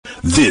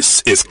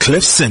This is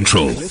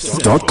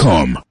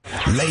CliffCentral.com.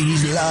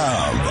 Ladies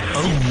love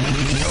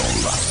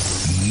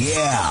Oneal.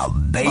 Yeah,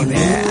 baby.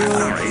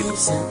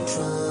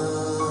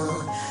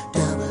 CliffCentral,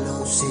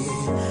 double OC,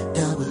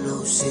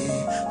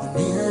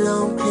 Oneal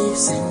on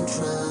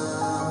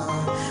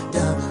CliffCentral,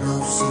 double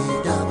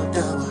OC,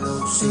 double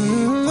OC,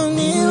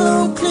 Oneal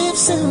on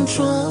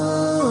CliffCentral,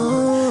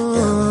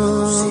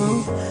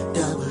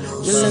 double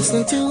OC. You're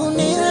listening to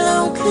Oneal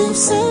on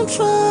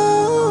CliffCentral.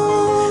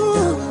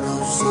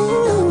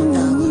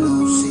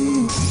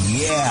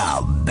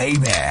 Yeah,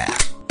 baby.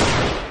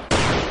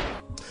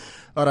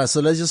 Alright,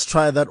 so let's just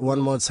try that one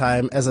more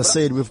time. As I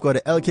said, we've got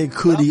LK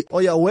Kudi. Oh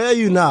yeah, where are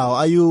you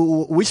now?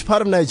 Which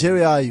part of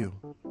Nigeria are you?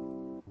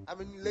 I'm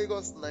in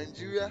Lagos,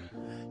 Nigeria.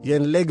 You're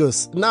in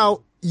Lagos.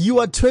 Now, you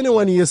are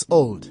 21 years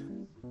old.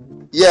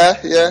 Yeah.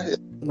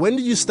 When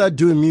did you start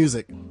doing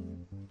music?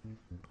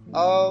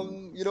 I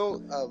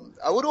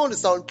wouldn't want to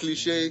sound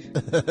cliche.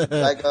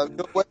 Like,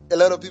 what a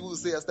lot of people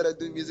say I started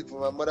doing music from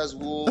my mother's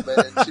womb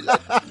and shit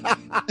like that.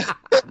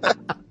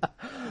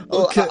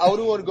 So Okay. I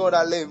wouldn't want to go on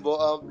that lane,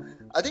 but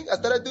I think I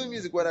started doing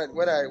music when I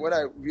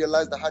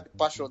realized I had the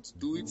passion to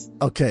do it.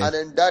 Okay. And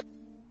then that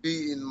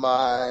be in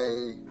my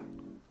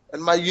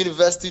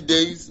university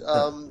days.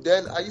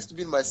 Then I used to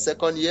be in my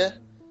second year.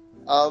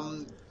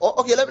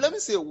 Okay, let me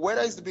say, when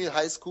I used to be in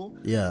high school,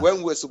 when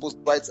we were supposed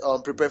to write,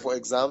 prepare for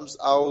exams,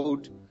 I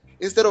would,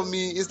 instead of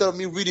me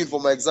reading for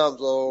my exams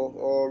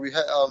or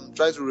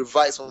trying to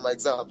revise for my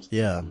exams,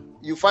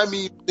 you find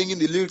me singing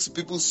the lyrics to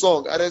people's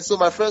song, and then so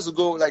my friends would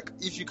go like,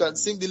 if you can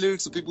sing the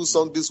lyrics to people's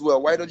song this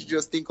well, why don't you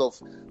just think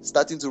of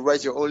starting to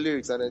write your own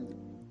lyrics? And then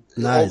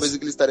it all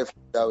basically started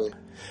that way.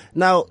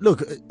 Now,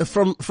 look,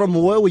 from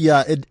where we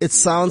are, it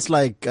sounds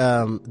like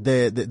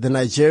the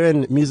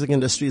Nigerian music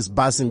industry is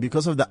buzzing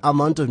because of the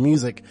amount of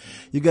music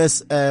you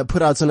guys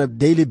put out on a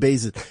daily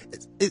basis.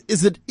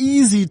 Is it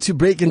easy to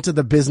break into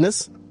the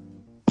business?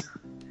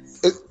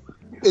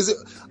 Is it?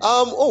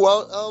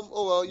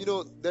 Well,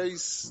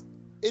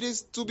 it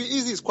is, to be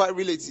easy is quite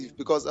relative,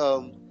 because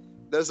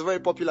there's a very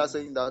popular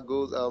saying that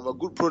goes, a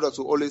good product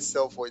will always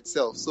sell for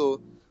itself.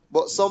 So,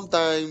 but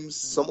sometimes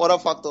some other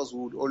factors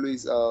would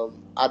always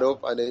add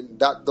up, and then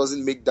that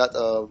doesn't make that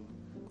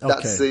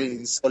that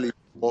saying solid.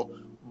 But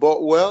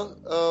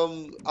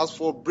as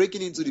for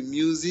breaking into the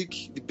music,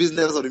 the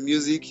business of the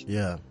music,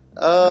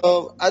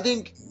 I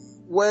think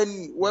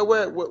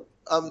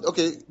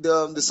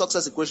the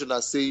success equation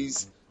that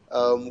says,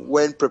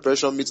 when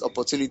preparation meets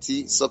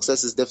opportunity,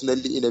 success is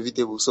definitely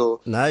inevitable. So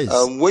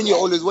when you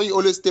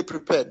always stay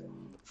prepared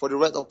for the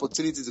right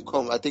opportunity to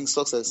come, I think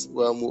success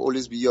will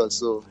always be yours.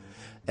 So,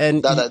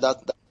 and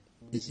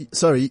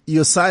sorry,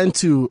 you're signed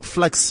to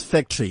Flex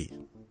Factory.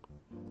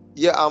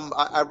 Yeah,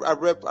 I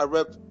rep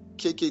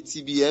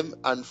KKTBM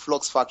and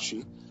Flux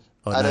Factory.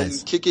 Then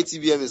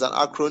KKTBM is an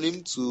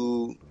acronym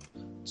to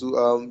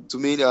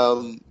mean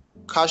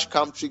Cash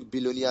Camp Trick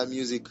Billionaire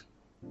Music.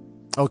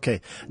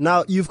 Okay.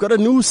 Now, you've got a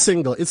new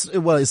single.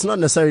 It's not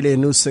necessarily a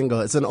new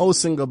single. It's an old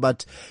single,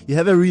 but you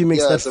have a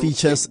remix that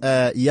features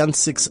Young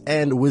Six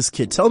and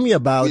Wizkid. Tell me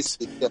about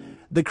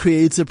the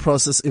creative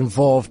process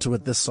involved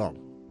with this song.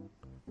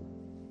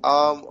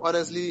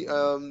 Honestly,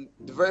 the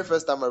very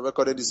first time I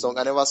recorded this song,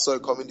 I never saw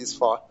it coming this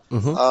far.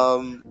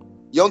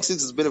 Young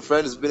Six has been a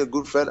friend, has been a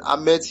good friend. I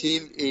met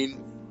him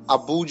in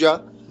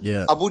Abuja.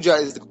 Yeah.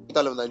 Abuja is the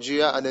capital of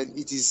Nigeria, and then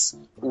it is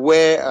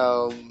where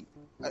I'm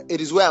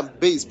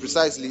based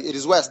precisely. It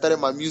is where I started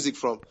my music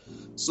from.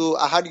 So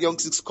I had Young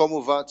Six come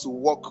over to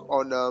work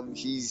on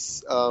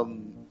his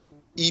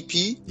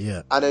EP.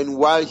 Yeah. And then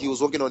while he was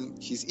working on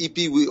his EP,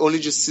 we only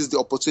just seized the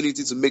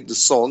opportunity to make the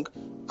song.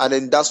 And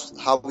then that's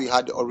how we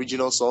had the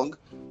original song.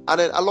 And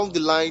then along the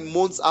line,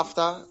 months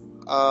after,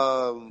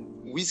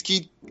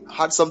 Wizkid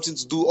had something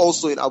to do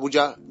also in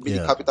Abuja,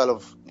 being the capital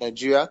of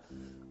Nigeria.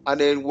 And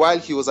then while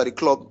he was at the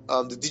club,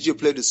 the DJ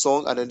played the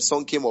song, and then the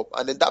song came up.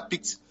 And then that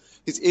piqued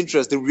his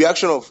interest. The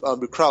reaction of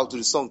the crowd to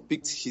the song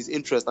piqued his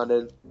interest, and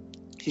then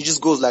he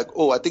just goes like,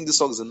 "Oh, I think this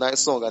song is a nice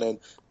song, and then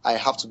I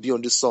have to be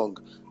on this song."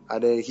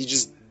 And then he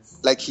just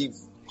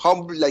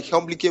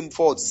humbly came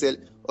forward to say,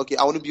 "Okay,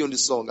 I want to be on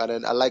this song, and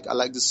then I like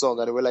this song."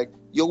 And then we're like,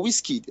 "You're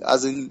Wizkid,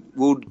 as in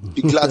we'll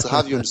be glad to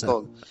have you on the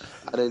song."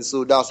 And then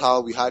so that's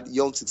how we had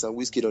Young Six and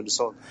Wizkid on the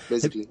song,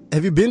 basically.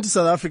 Have you been to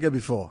South Africa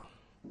before?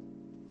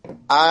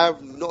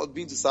 I've not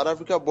been to South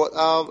Africa, but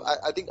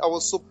I think I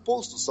was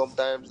supposed to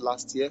sometimes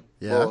last year.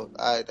 Yeah.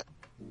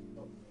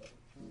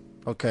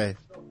 Okay.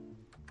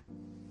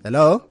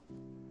 Hello?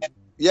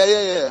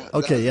 Yeah.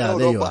 Okay, yeah,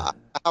 there you are.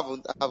 I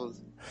haven't. All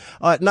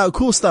right, now,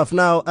 cool stuff.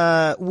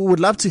 Now, we would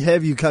love to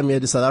have you come here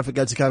to South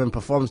Africa to come and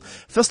perform.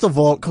 First of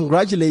all,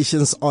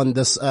 congratulations on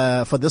this,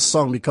 for this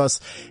song, because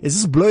it's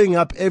just blowing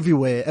up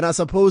everywhere. And I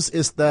suppose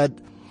it's that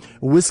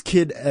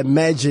Wizkid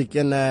magic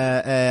and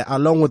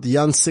along with the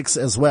Young Six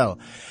as well.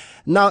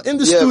 Now in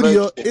the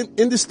studio,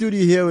 in the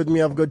studio here with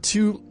me, I've got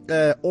two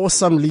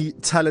awesomely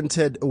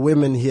talented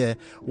women here.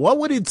 What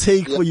would it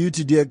take for you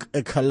to do a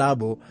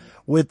collabo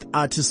with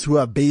artists who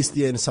are based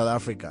here in South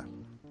Africa?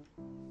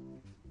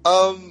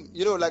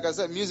 Like I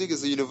said, music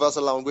is a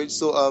universal language.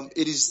 So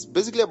it is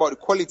basically about the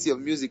quality of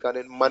music and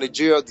then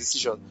managerial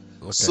decision.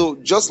 Okay. So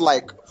just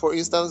like, for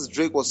instance,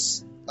 Drake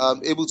was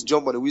able to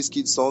jump on a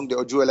Wizkid song, the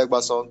Ojo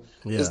Elegba song.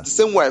 Yeah. It's the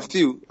same way I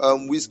feel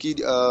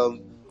Wizkid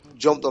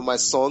jumped on my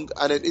song,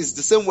 and it's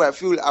the same way I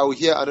feel I'll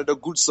hear another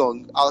good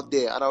song out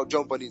there and I'll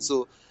jump on it.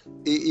 So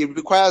it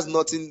requires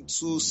nothing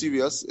too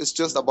serious. It's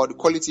just about the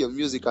quality of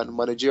music and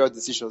managerial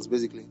decisions,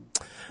 basically.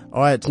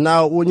 All right.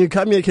 Now, when you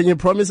come here, can you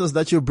promise us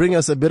that you'll bring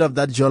us a bit of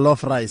that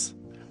jollof rice?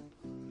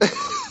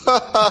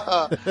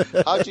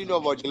 How do you know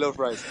about jollof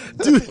rice?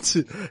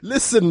 Dude,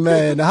 listen,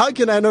 man. How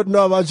can I not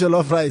know about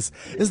jollof rice?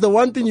 It's the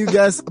one thing you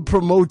guys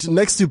promote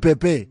next to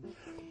Pepe.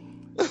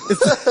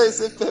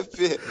 It's a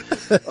Pepe.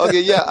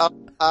 Okay, yeah.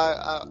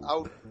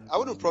 I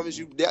wouldn't promise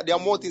you. There are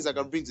more things I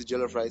can bring to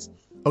jollof rice.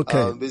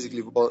 Okay.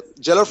 Basically, but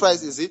jollof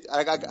rice is it.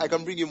 I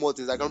can bring you more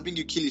things. I can bring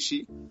you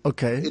kilishi.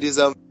 Okay. It is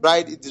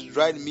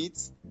dried meat.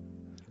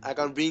 I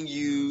can bring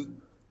you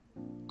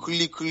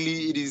kuli.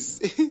 It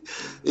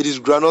is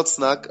granite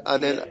snack,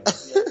 and then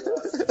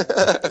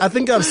I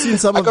think I've seen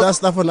some of that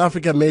stuff on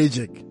Africa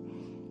Magic.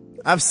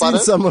 I've seen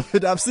some of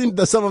it. I've seen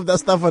some of that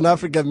stuff on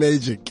Africa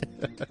Magic.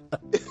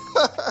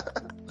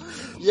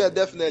 Yeah,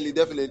 definitely.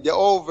 They're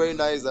all very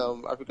nice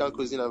African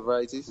cuisine and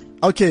varieties.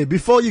 Okay,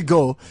 before you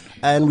go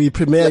and we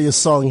premiere your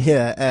song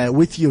here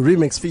with your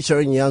remix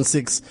featuring Young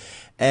Six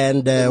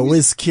and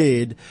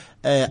Wizkid,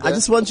 I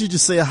just want you to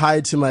say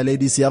hi to my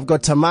ladies here. I've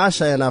got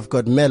Tamasha and I've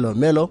got Melo.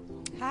 Melo.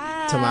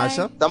 Hi.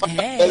 Tamasha.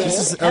 Hey.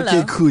 This is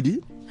OK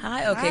Kudi.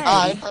 Hi, OK Kudi.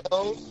 Hi.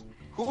 Hello.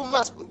 Who am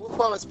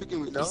I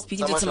speaking with now?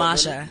 Speaking to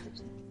Tamasha.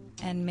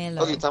 And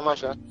Melo. Okay,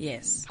 Tamasha.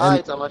 Yes.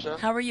 Hi, Tamasha.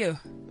 How are you?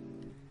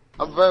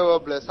 I'm very well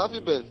blessed. How have you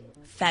been?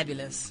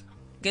 Fabulous.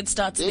 Good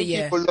start to the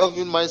year. Thank you for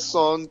loving my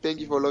song.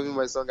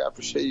 I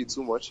appreciate you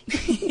too much.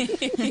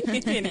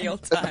 In your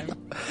time.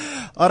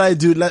 All right,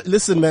 dude.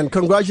 Listen, man,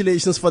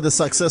 congratulations for the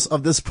success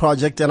of this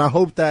project. And I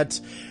hope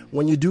that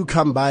when you do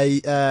come by,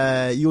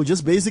 you'll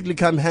just basically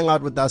come hang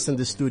out with us in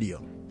the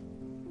studio.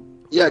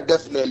 Yeah,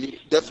 definitely.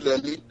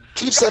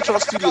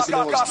 CliffCentral Studio is the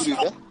name of the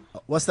studio, yeah?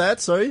 What's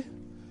that? Sorry?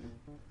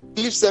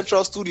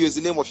 CliffCentral Studio is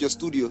the name of your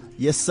studio.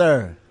 Yes,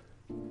 sir.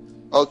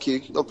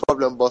 Okay, no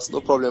problem, boss.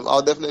 No problem.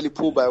 I'll definitely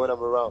pull by when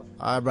I'm around.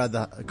 All right,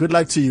 brother. Good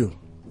luck to you.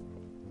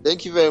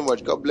 Thank you very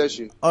much. God bless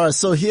you. All right,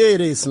 so here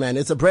it is, man.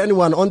 It's a brand new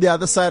one. On the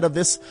other side of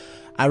this,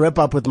 I wrap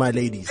up with my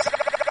ladies.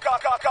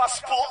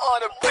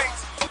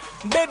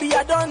 Baby,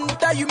 I don't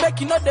tell you,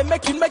 make you know the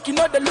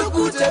look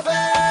good,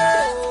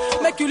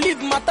 make you leave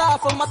my tire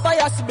for my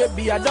tires,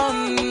 baby, I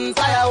don't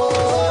tire,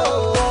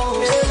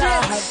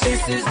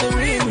 this is the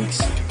remix,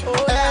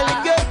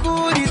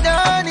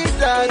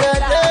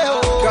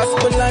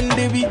 gospel and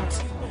the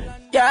beat,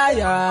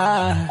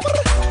 yeah,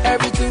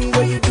 everything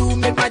what you do,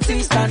 make my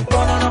things stand,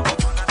 no.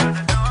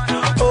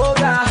 Oh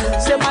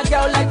God, say my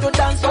girl like to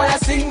dance, so I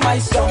sing my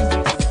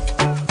song.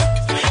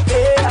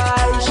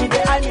 Yeah, she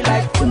dey eye me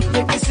like,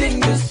 make me sing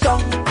this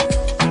song.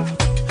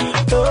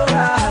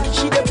 Oh,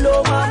 she dey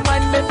blow my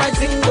mind, make my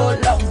sing go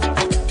long.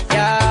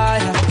 Yeah.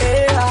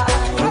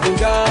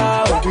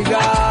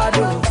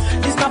 Obrigado.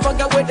 This not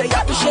forget where they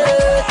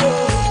appreciate.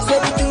 So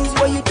the things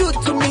what you do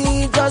to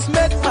me just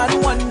make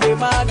man one day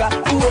maga.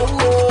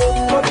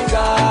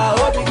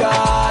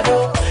 Obrigado.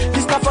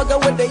 This not forget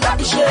where they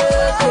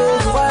appreciate.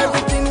 For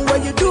everything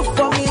what you do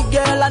for me,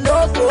 girl, I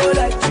know go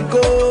let you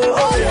go.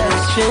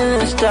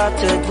 Feeling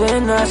started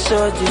when I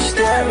saw you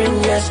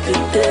staring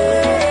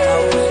yesterday. I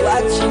was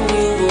watching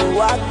you were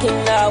walking,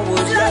 I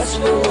was lost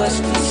for what's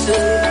to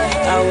say.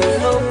 I was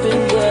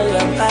hoping, girl,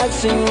 I'm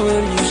asking,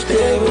 will you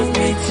stay with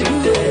me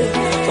today?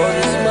 For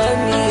this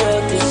money or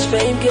this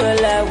fame,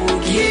 girl, I will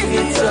give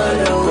it all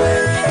away.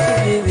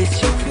 To be with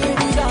you,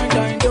 baby,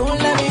 don't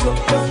let me go,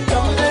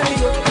 don't let me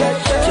go.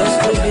 Just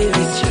to be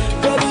with you,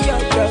 baby,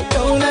 girl,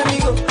 don't let me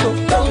go,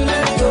 don't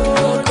let me go.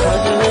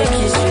 Cause you make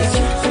kiss with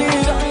you.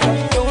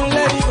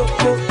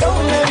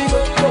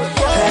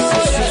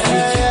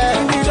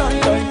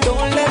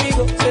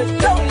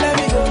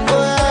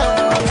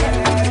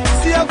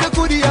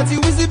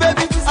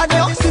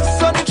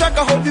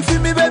 I hope you feel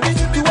me, baby.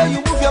 The way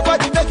you move your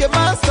body make a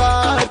man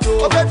start.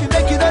 Oh, baby,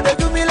 make it not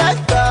do me like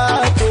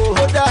that. Oh,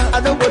 I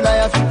don't go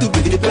lie, I feel to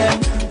Biggy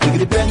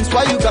the Benz.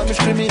 Why you got me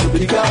screaming?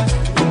 Nobody got.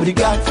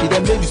 See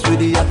them babies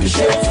really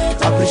appreciate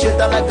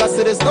that. Like I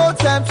said, there's no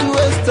time to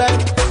waste time.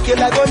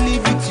 Girl, I go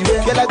live with you.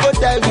 Girl, I go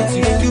die with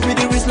you. You be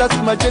the wristler to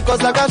my check,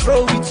 cause I got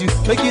roll with you.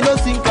 Make you no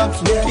think I'm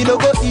too. You know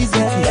go easy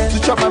to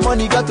chop my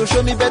money, got to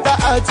show me better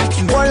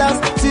attitude. One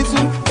last C2,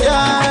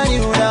 yeah,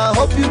 you now.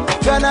 Hope you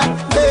gonna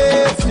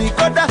let me.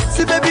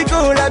 See baby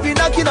girl, I be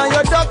knocking on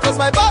your door, cause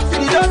my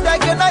battery don't die,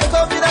 can I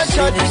come in and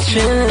shut this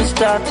feeling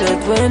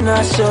started when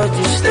I saw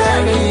you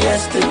staring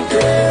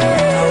yesterday.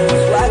 I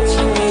was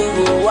watching you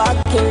were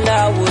walking, I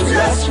was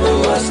lost for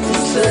what's to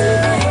say.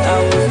 I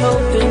was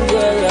hoping,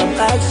 girl, I'm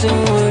asking,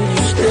 will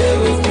you stay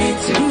with me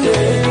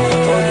today?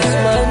 For this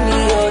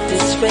money or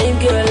this fame,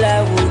 girl, I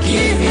will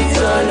give it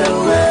all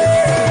away.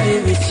 To be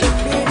with you,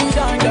 baby,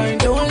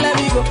 don't let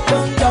me go,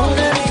 don't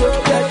let me go.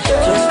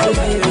 Just to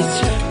be with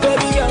you,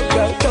 baby,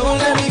 girl,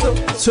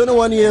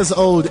 21 years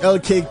old,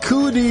 LK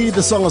Kudi.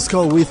 The song is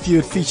called With You.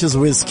 It features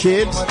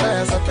Wizkid.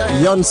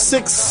 Yon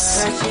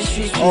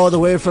 6, all the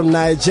way from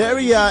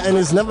Nigeria, and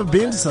he's never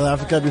been to South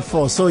Africa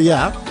before. So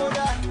yeah,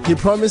 he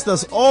promised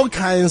us all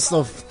kinds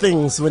of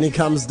things when he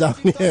comes down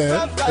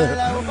here.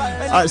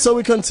 Alright, so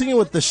we continue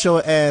with the show,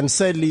 and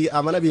sadly,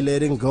 I'm going to be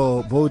letting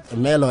go both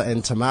Melo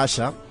and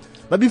Tamasha.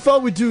 But before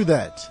we do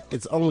that,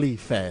 it's only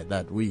fair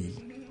that we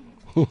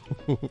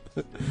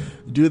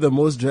do the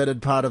most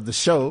dreaded part of the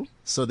show,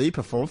 so they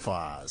perform for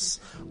us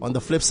on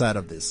the flip side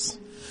of this.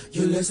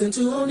 You listen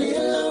to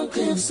Oneal on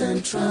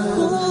CliffCentral.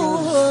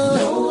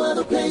 No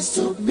other place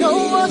to be.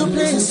 No other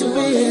place to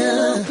be.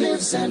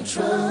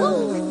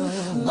 CliffCentral.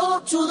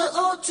 O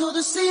to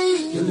the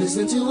sea. You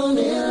listen to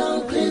Oneal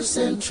on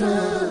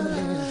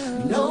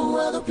CliffCentral. No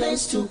other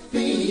place to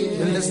be.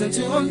 You listen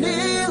to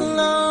Oneal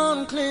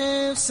on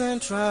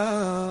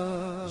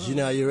CliffCentral.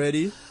 Gina, are you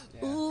ready?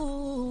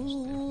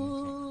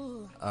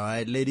 All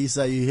right, ladies,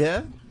 are you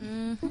here?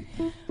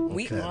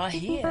 We are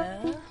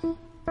here.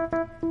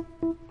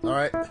 All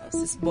right.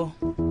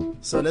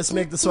 So let's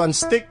make this one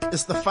stick.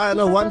 It's the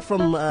final one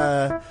from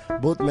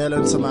both Mel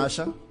and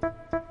Tamasha.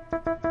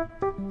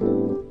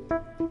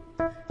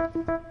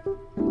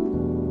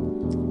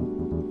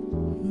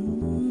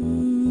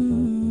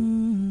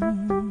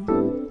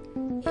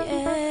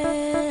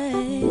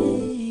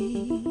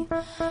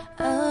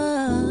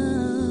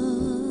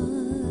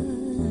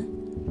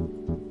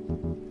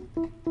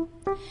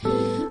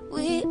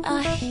 We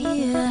are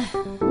here,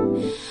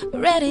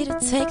 ready to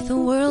take the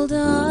world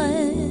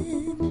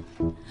on.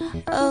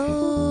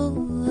 Oh,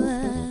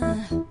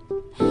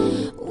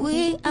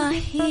 we are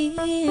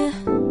here,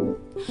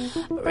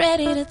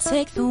 ready to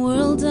take the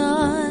world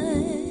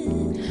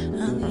on.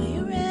 Are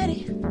you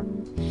ready?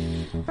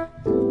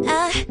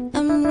 I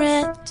am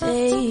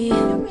ready,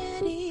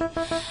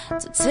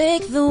 to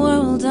take the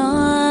world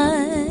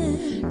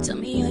on. Tell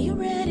me, are you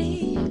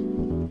ready?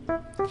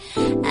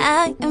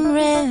 I am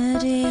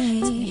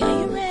ready. Tell me, are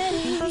you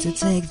ready? To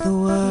take the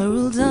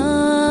world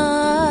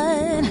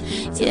on.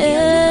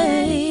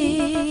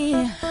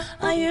 Yeah.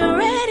 Are you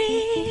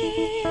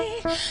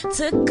ready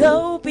to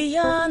go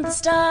beyond the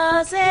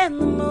stars and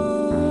the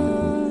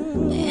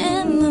moon?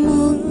 And the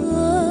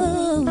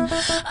moon.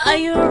 Are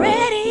you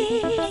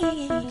ready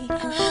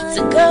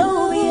to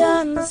go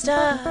beyond the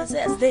stars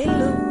as they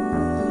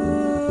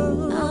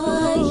loom?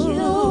 Are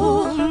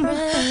you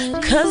ready?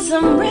 'Cause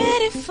I'm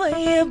ready for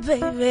you,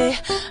 baby.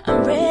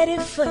 I'm ready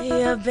for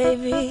you,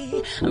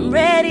 baby. I'm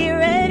ready,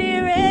 ready,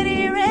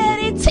 ready,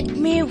 ready. Take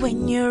me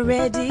when you're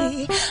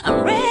ready.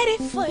 I'm ready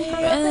for you,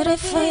 ready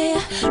for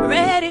you,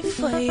 ready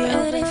for you,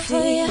 ready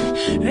for you,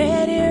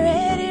 ready,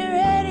 ready,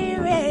 ready,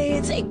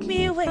 ready. Take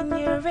me when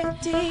you're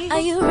ready. Are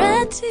you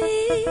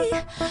ready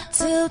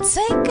to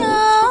take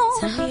on?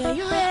 Tell me, are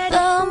you ready?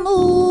 The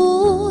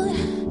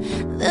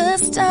moon, the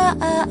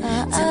stars.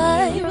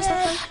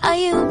 Are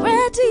you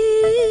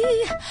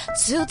ready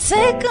to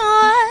take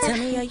on? Tell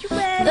me, are you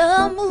ready?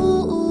 The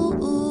moon.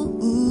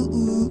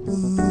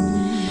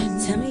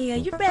 Tell me, are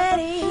you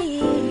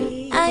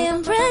ready? I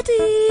am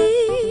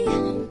ready.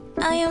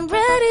 I am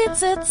ready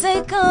to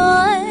take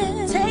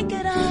on. Take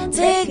it on.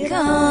 Take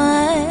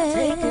on.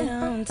 Take it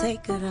on.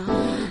 Take it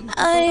on.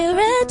 Are you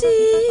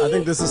ready? I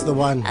think this is the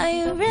one. Are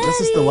you ready?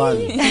 This is the one.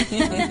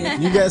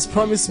 You guys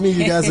promised me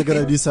you guys are going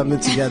to do something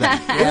together.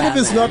 Even if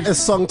it's not a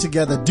song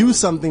together, do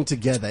something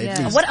together at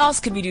least. What else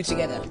could we do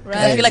together? Right.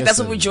 I feel like that's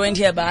what we're joined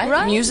here by.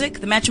 Right. Music,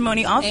 the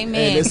matrimony of. Amen.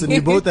 Hey, listen,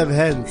 you both have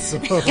hands. So.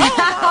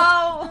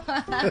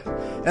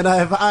 And I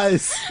have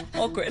eyes.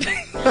 Awkward.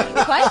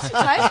 Quite.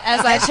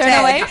 As I turn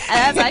away.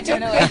 As I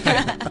turn away.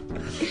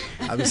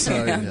 I'm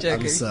sorry.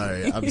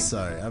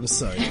 I'm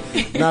sorry.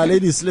 Now,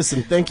 ladies,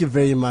 listen, thank you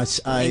very much.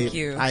 Thank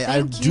you.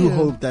 I do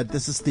hope that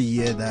this is the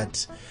year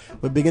that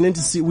we're beginning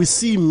to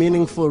see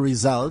meaningful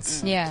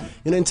results. Yeah.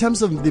 You know, in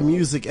terms of the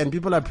music, and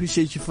people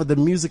appreciate you for the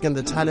music and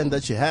the talent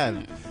that you have.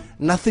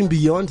 Nothing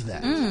beyond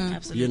that.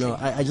 Absolutely. You know,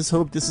 I just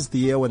hope this is the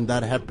year when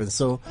that happens.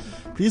 So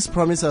please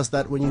promise us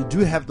that when you do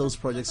have those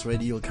projects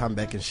ready, you'll come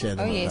back and share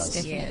them with us.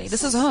 Definitely.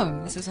 This is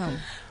home.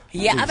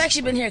 Yeah, I've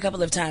actually been here a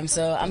couple of times,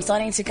 so I'm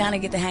starting to kind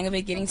of get the hang of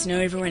it, getting to know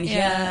everyone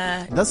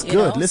here. That's good.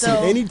 Know? Listen,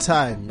 so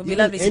anytime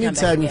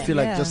you feel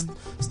like just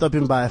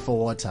stopping by for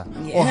water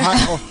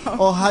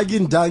or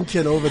hugging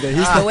Duncan over there.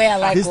 He's the way I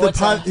like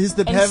water. He's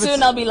the and pivot.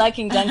 Soon I'll be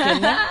liking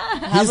Duncan.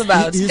 How's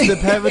about? He's the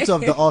pivot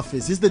of the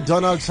office. He's the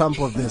Donald Trump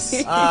of this.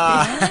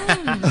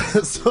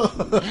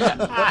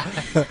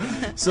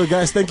 So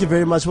guys, thank you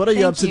very much. What are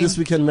you up to this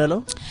weekend,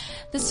 Melo?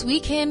 This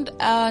weekend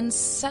on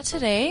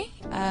Saturday,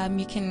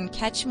 you can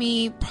catch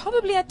me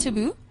probably at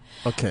Taboo.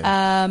 Okay.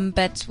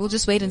 But we'll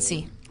just wait and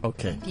see.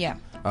 Okay. Yeah.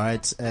 All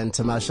right. And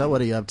Tamasha,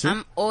 what are you up to?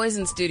 I'm always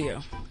in studio.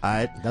 All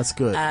right. That's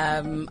good.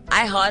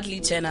 I hardly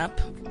turn up.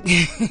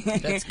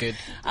 That's good.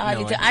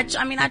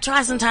 I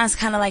try sometimes,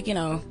 kind of like,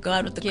 go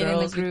out with the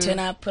girls, we turn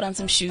up, put on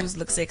some shoes,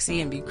 look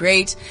sexy and be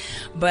great.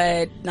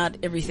 But not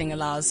everything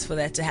allows for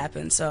that to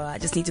happen. So I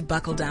just need to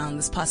buckle down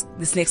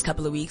this next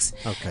couple of weeks.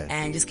 Okay.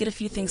 And just get a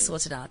few things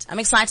sorted out. I'm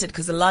excited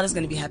because a lot is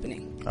going to be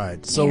happening. All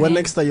right. So when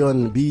next are you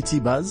on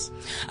BET Buzz?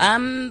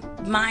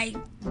 My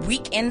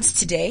week ends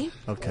today.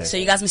 Okay. So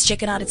you guys must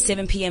check it out at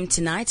 7 p.m.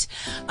 tonight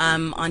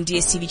on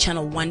DSTV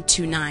channel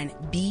 129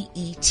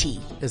 BET.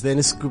 Is there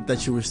any scoop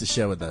that you wish to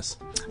share with us?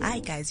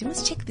 Alright guys, you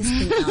must check this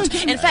thing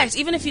out. In fact,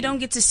 even if you don't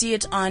get to see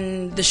it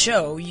on the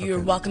show, you're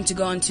welcome to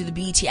go onto the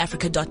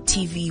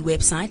betafrica.tv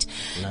website.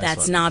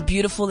 That's now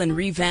beautiful and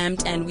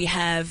revamped, and we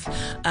have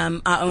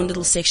our own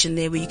little section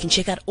there where you can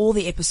check out all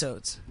the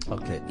episodes.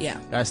 Okay. Yeah.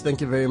 Guys,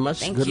 thank you very much.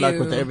 Thank Good you. luck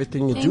with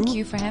everything you do. Thank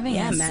you for having us.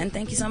 Yeah, man.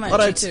 Thank you so much. All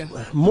right. You too.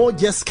 More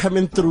guests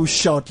coming through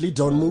shortly.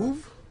 Don't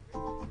move.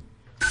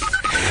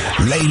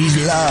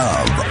 Ladies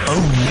love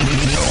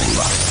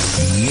Oneal.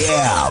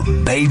 Yeah,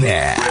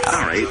 baby.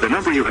 Sorry, the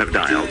number you have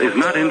dialed is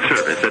not in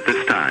service at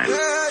this time.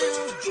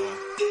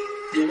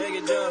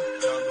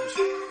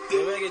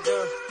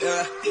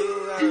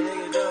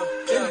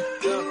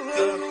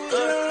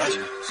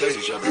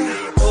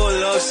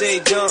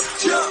 Say jump.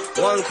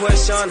 One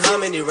question, how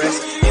many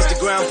rests?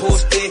 Instagram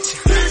post picture.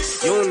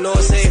 You know,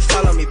 say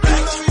follow me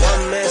back.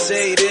 One man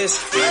say this,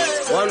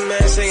 one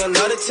man say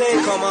another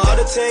thing. Call my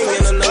other thing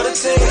and another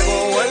thing.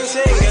 For one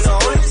thing and the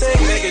only thing,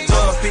 make it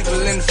jump.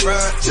 People in the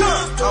front,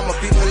 jump. All my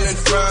people in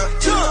the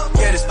front, jump.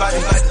 Yeah, this body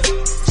might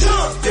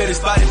jump. Yeah, this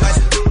body might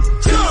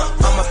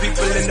jump. All my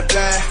people in the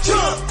back,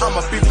 jump. All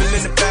my people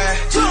in the back,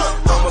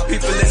 jump. All my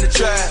people in the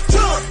trap,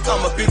 jump. All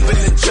my people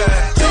in the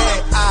trap.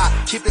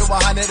 Keep it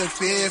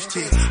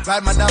 150.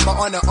 Write my number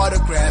on the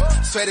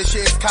autograph. Swear this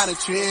shit's kinda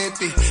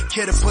trippy.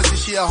 Kid a pussy,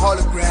 she a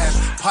hologram.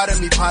 Pardon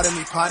me.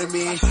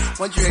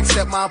 Won't you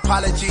accept my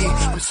apology?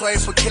 I'm sorry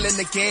for killing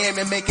the game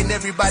and making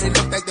everybody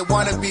look like they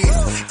wanna be.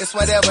 It's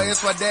whatever,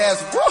 it's what there's.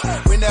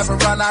 We never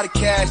run out of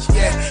cash,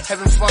 yeah.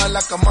 Having fun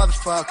like a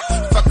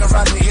motherfucker. Fuck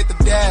around and hit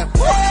the dab.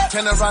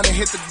 Turn around and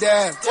hit the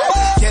dab.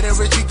 Get it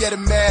rich, you get it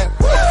mad.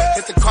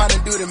 Hit the car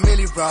and do the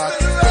milli rock.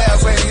 Yeah,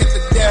 wait, hit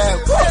the dab.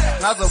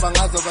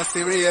 Ngazoba,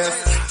 serious.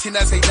 Tina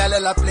say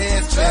la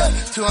place.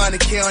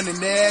 200K on the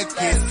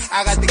necklace.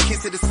 I got the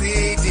kiss to the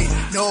CD.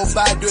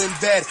 Nobody doing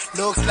bad.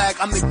 Looks like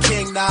I'm the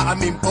king now. I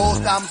mean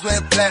both arms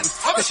wear platinum.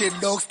 That shit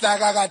looks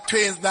like I got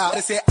twins now.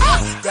 They say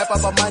wrap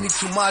up my money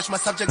too much. My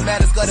subject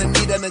matter's gonna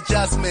need an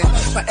adjustment.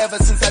 But ever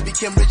since I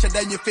became richer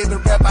than your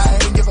favorite rapper, I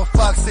ain't give a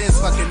fuck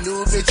since. Fucking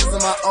new bitches in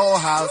my old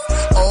house,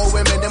 old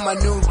women in my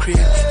new crib.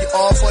 You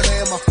all follow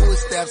in my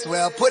footsteps.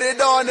 Well, put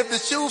it on if the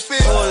shoe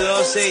fits. Hold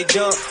up, say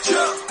jump.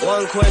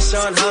 One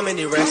question, how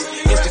many rests?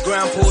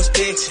 Instagram post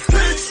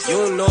picture.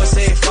 You know,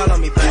 say follow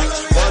me back.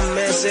 One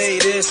man say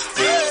this,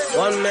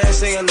 one man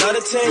say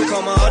another thing.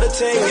 Call my other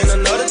thing and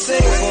another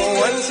thing.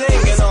 For one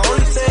thing and the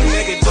only thing,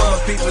 make it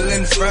jump. People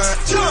in the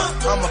front,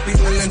 jump. All my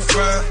people in the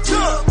front,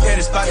 jump. Yeah,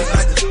 this body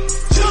like the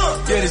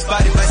jump. Yeah, this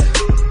body like the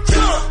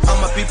jump. All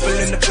my people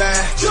in the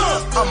back,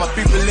 jump. All my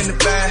people in the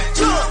back,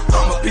 jump.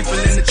 All my people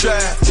in the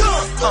trap,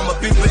 jump. All my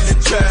people in the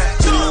trap,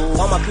 jump.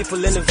 All my people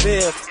in the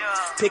veil,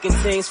 picking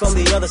things from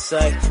the other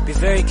side. Be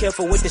very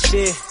careful with the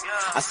shit.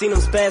 I seen them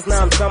spaz, now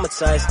I'm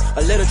traumatized.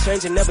 A little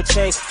change and never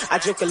change. I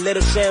drink a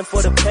little sham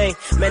for the pain.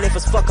 Man, if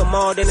it's fuck 'em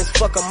all, then it's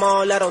fuck 'em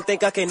all. I don't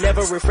think I can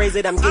never rephrase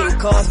it. I'm getting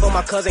calls for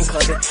my cousin.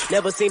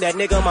 Never seen that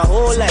nigga my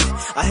whole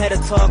life. I had a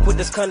talk with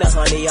this kinda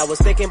honey. I was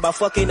thinking about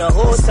fucking the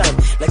whole time.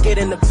 Like get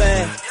in the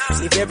bag.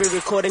 Leave every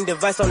recording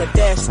device on the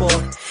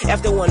dashboard.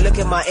 After one look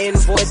at my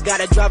invoice, got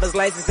a driver's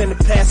license and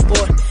a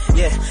passport.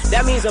 Yeah,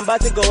 that means I'm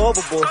about to go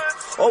overboard.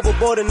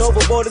 Overboard and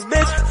overboard is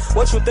bitch.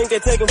 What you think they're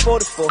taking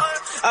photos for?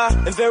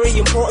 I'm very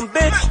important,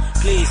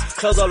 bitch. Please,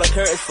 close all the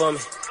curtains for me.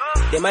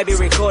 They might be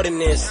recording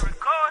this.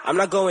 I'm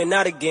not going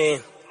out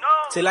again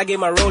till I get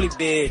my rollie,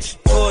 bitch.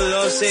 Pull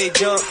up, say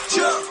jump.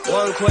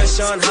 One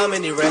question, how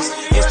many rests?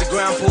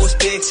 Instagram post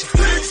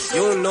picture.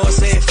 You know,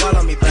 say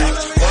follow me back.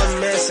 One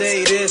man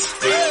say this,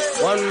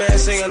 one man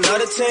say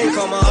another thing.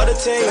 Call my other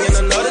thing and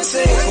another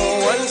thing.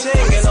 For one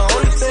thing and the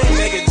only thing,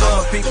 make it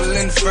jump. People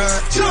in the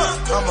front,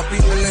 jump. All my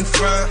people in the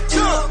front,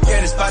 jump.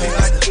 Yeah, this body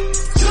like the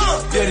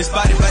jump. Yeah, this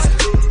body like the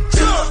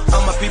jump.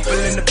 All my people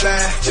in the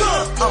back,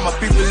 jump. All my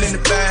people in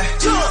the back,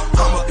 jump.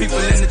 All my people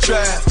in the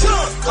trap,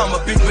 jump. All my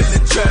people in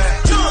the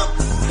trap, jump.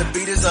 The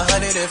beat is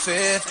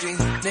 150.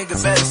 Nigga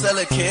better sell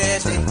a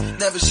kidney.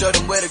 Never show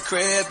them where the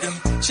crib be.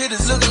 Shit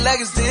is looking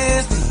like it's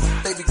Disney.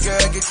 Baby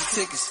girl, get your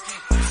tickets.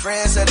 Your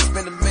friend said it's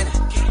been a minute.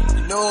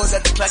 You know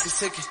that the clock is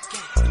ticking.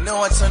 You know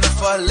I turn up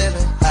for a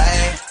living.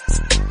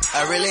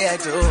 I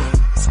do.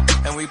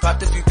 And we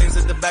popped a few things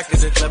at the back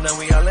of the club. Now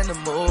we all in the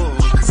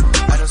mood.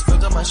 I done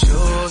spilled on my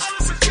shoes.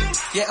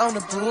 Yeah, on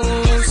the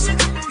booze.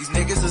 These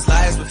niggas is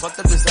liars with fucked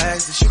up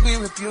desires. They should be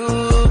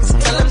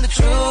refused. Tell them the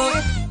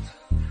truth.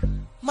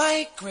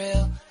 My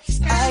grill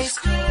is ice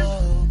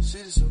cold.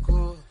 Shit is so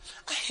cool.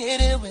 I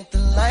hit it with the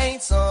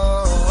lights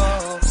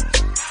on.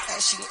 That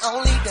she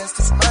only dance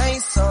to my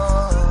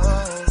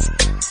songs.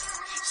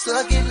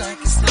 Suck it like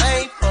a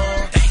slave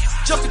phone.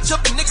 Jumpin',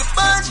 jumpin', nigga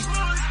bungee.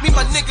 Me and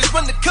my niggas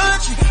run the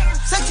country.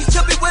 Sexy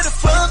chubby where the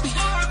fun be.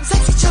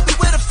 Sexy chubby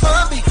where the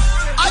fun be.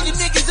 All you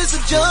niggas is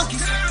some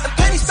junkies. And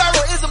Penny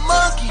Sparrow is a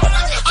monkey.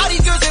 All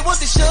these girls, they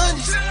want the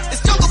shunnies. It's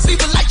jungle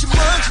fever like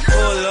Jumanji.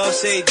 Pull up,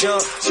 say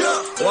jump.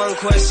 One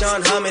question,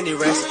 how many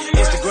racks?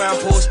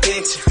 Instagram post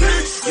picture.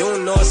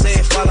 You know, say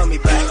follow me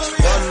back.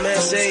 One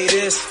man say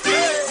this.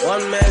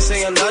 One man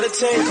say another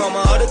thing. Call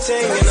my other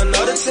thing and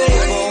another thing.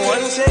 For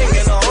one thing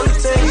and the only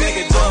thing.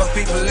 Make it jump.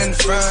 People in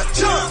front.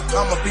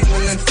 All my people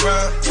in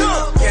front.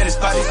 Yeah, this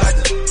body like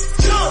the.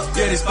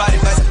 Yeah, this body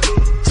like the.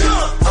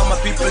 All my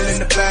people in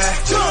the back.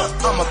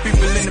 All my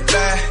people in the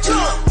back.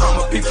 All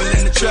my people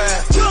in the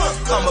trap.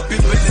 All my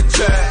people in the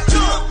trap.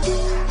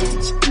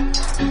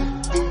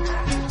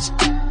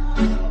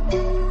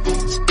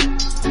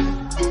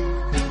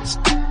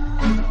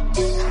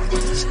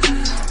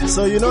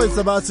 So you know it's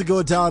about to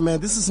go down, man.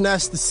 This is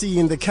Nash the C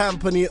in the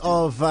company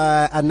of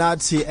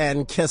Anati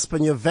and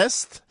Kesper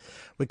Vest.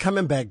 We're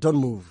coming back. Don't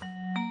move.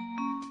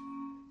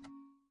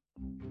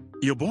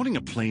 You're boarding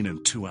a plane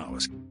in 2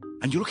 hours,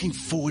 and you're looking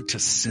forward to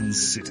Sin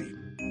City.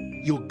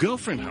 Your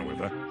girlfriend,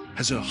 however,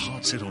 has her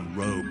heart set on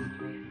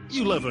Rome.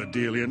 You love her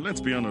dearly, and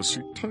let's be honest,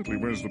 she totally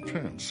wears the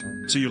pants.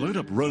 So you load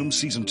up Rome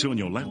Season 2 on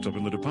your laptop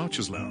in the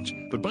Departures Lounge.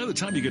 But by the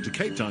time you get to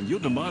Cape Town, you're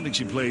demanding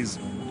she plays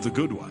The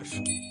Good Wife.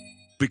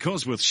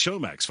 Because with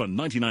Showmax for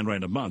 99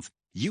 Rand a month,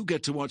 you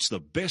get to watch the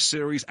best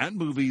series and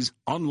movies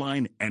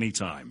online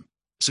anytime.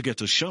 So get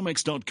to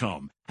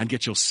showmax.com and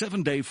get your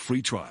 7-day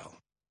free trial.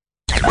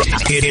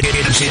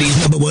 It's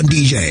City's #1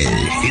 DJ.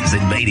 It's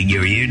invading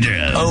your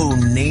eardrum.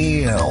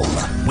 Oneal.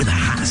 With the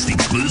hottest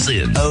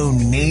exclusive.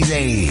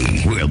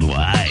 Oneal.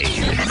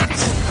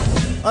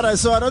 Worldwide. All right,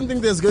 so I don't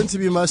think there's going to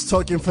be much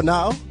talking for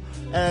now.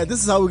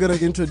 This is how we're going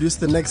to introduce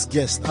the next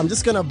guest. I'm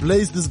just going to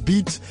blaze this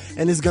beat,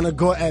 and he's going to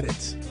go at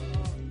it.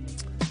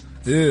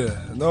 Yeah,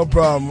 no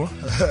problem.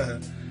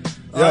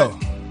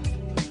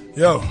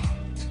 Yo,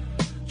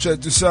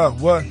 check this out.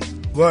 What,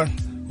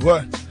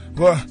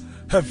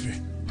 heavy.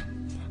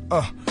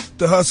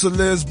 The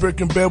hustle is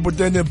breaking bread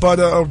with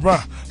anybody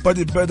around. But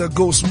it better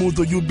go smooth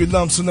or you be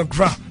lumps in the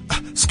ground.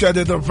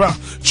 Scattered around,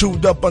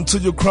 chewed up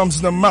until your crumbs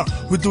in the mouth.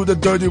 We do the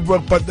dirty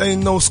work, but there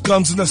ain't no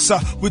scums in the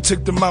south. We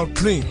take them out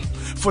clean.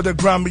 For the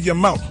grimy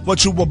amount,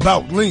 what you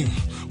about lean?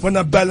 When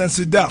I balance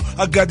it out,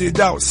 I got it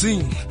out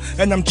seen.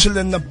 And I'm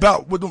chilling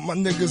about with my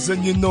niggas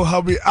and you know how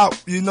we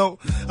out, you know.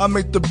 I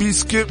make the beat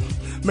skip,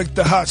 make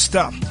the hot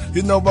stop.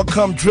 You know I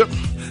come drip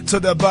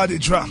till the body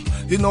drop.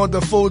 You know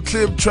the full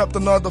clip trapped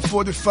another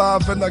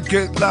 45 and I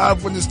get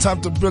live when it's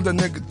time to build a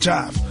nigga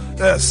jive.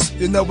 Yes,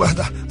 you know what,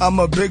 I'm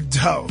a big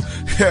dog.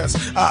 Yes,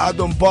 I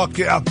don't bark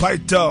it, I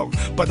bite dog.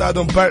 But I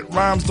don't bite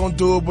rhymes, don't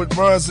do it with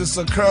words. It's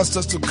a curse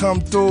just to come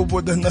through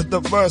with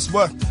another verse.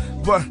 What?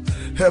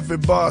 Heavy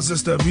bars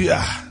is the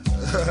VI.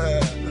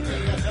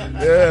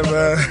 Yeah,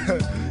 man.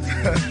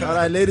 All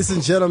right, ladies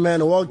and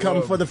gentlemen,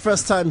 welcome for the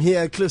first time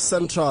here at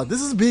CliffCentral.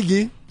 This is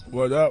Biggy.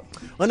 What up?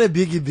 On a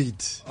Biggy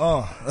beat.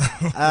 Oh.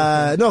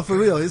 No, for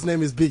real, his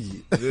name is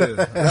Biggy.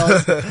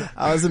 Yeah.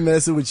 I wasn't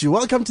messing with you.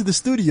 Welcome to the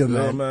studio,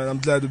 man. Yeah, man, I'm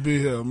glad to be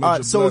here. All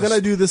right, so we're going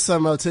to do this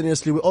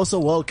simultaneously. We also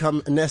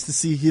welcome Nasty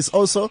C. He's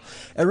also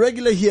a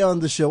regular here on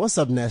the show. What's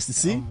up, Nasty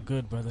C? I'm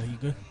good, brother. You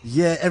good?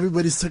 Yeah,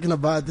 everybody's talking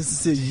about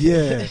this. Is it?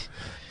 Yeah.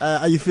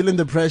 Are you feeling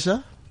the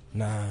pressure?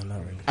 Nah, not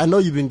really. I know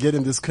you've been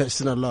getting this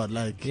question a lot.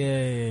 Like,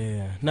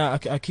 yeah. Nah,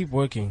 I keep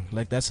working.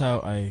 Like, that's how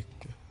I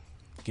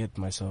get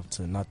myself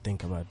to not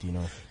think about,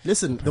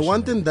 Listen, the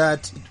one thing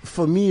that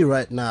for me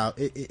right now,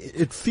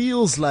 it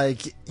feels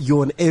like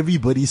you're on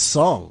everybody's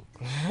song.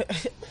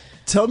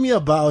 Tell me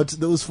about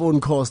those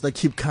phone calls that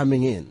keep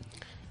coming in.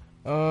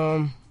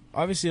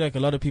 Obviously, like,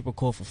 a lot of people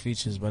call for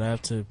features, but I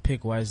have to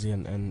pick wisely,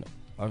 and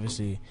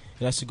obviously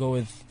it has to go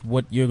with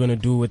what you're going to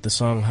do with the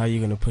song, how you're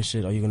going to push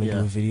it. Are you going to do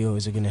a video?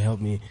 Is it going to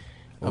help me?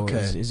 Or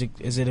okay.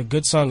 Is it a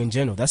good song in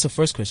general? That's the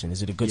first question.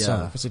 Is it a good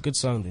song? If it's a good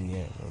song, then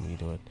let me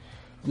do it.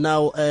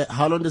 Now,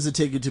 how long does it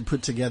take you to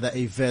put together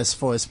a verse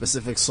for a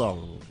specific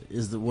song?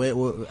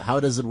 How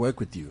does it work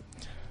with you?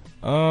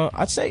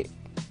 I'd say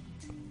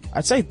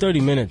 30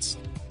 minutes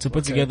to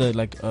put together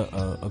like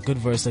a good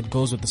verse that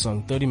goes with the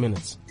song. 30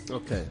 minutes.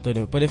 Okay.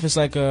 30. But if it's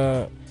like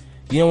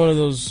one of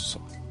those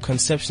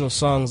conceptual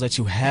songs that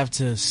you have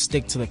to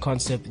stick to the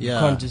concept, you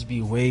can't just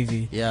be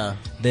wavy. Yeah.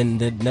 Then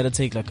that'll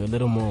take like a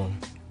little more.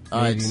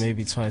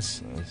 Maybe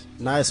twice.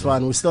 Nice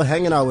one. We're still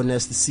hanging out with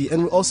Nasty C,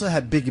 and we also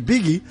have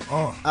Biggy.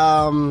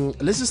 Oh.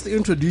 Let's just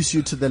introduce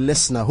you to the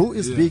listener. Who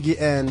is Biggy,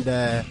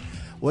 and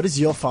what is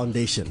your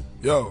foundation?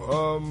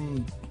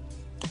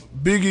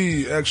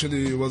 Biggy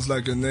actually was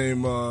like a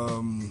name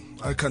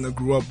I kind of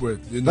grew up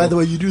with. By the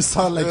way, you do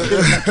sound like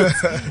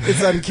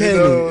it's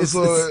uncanny.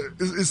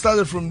 It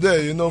started from there.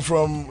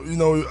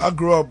 I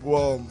grew up.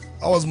 Well,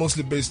 I was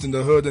mostly based in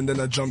the hood, and then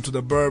I jumped to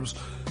the burbs.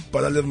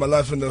 But I lived my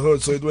life in the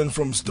hood, so it went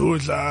from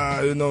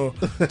Stoodla, you know,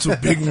 to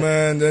Big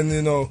Man. Then,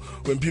 you know,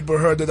 when people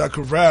heard that I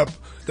could rap,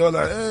 they were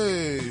like,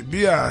 hey,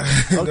 B.I.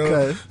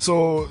 Okay.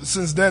 So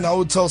since then, I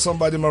would tell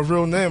somebody my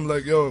real name,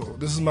 like, yo,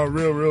 this is my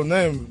real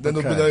name. Then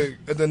they'll be like,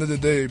 at the end of the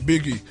day,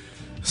 Biggy.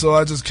 So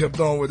I just kept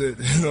on with it.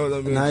 You know what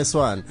I mean? Nice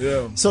one.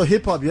 Yeah. So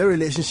hip hop, your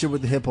relationship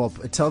with hip hop,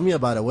 tell me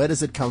about it. Where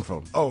does it come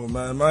from? Oh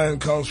man, mine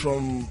comes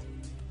from.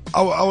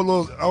 I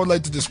would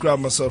like to describe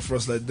myself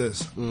first like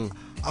this.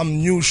 I'm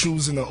new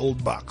shoes in an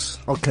old box.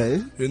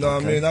 Okay. You know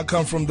what I mean? I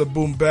come from the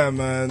boom bap,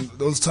 man.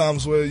 Those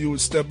times where you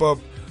would step up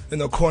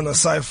in a corner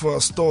cypher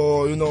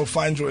store, you know,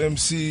 find your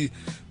MC.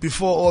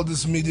 Before all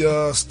this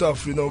media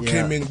stuff, you know,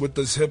 came in with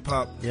this hip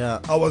hop. Yeah.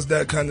 I was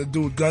that kind of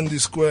dude. Gandhi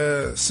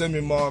Square,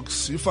 Semi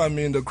Marks. You find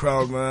me in the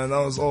crowd, man.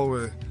 I was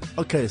always.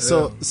 Okay,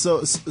 so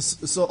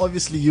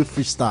obviously you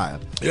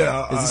freestyle.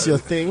 Yeah. Is this your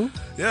thing?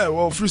 Yeah,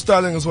 well,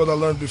 freestyling is what I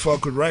learned before I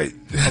could write.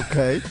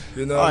 Okay.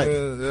 You know what I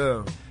mean?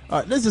 Yeah. All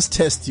right, let's just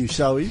test you,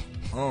 shall we?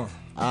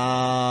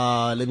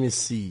 Let me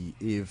see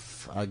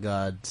if I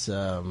got.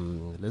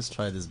 Let's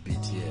try this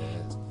beat here.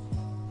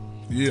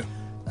 Yeah.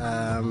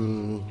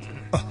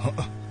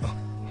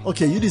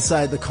 Okay, you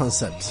decide the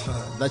concept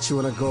that you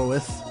want to go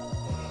with.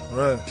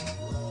 Right.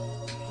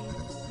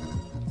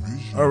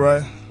 All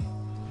right.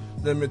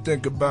 Let me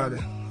think about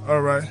it.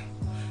 All right.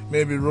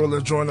 Maybe roll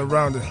a joint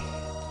around it.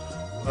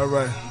 All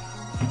right.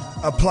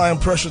 Applying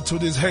pressure to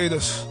these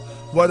haters.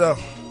 What up?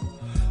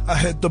 I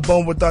hit the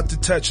bone without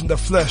detaching the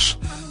flesh.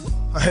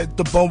 I hit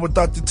the bone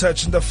without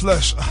detaching the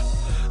flesh.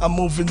 I'm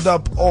moving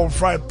up, all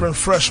ripe and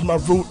fresh. My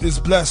root is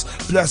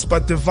blessed by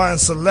divine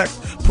select.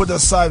 Put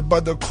aside by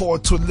the core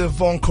to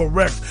live on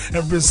correct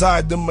and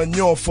reside in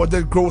manure for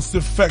the growth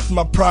effect.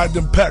 My pride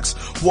impacts,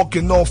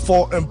 walking all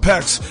 4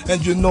 impacts.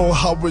 And you know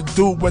how we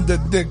do when the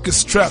dick is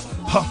strapped.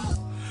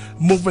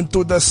 Moving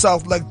through the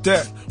south like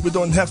that. We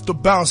don't have to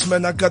bounce,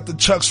 man. I got the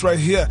chucks right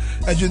here.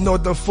 And you know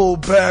the full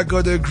bag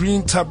of the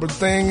green type of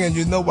thing. And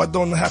you know I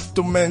don't have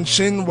to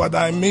mention what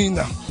I mean.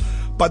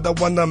 But I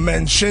wanna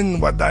mention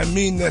what I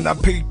mean, and I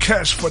pay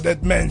cash for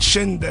that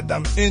mansion that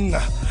I'm in.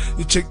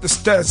 You check the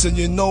stats and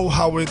you know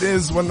how it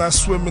is when I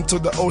swim into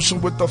the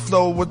ocean with the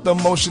flow, with the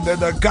motion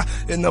that I got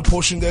in the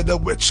potion that the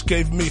witch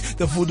gave me.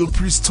 The voodoo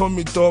priest told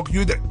me, dog,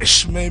 you the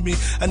ish, maybe.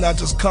 And I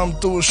just come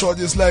through short,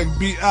 just like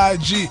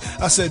B.I.G.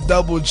 I said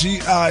double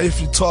G.I. if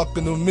you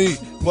talking to me.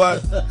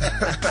 What?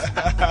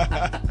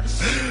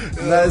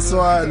 Nice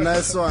one.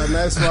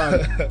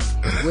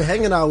 We're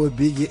hanging out with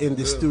Biggy in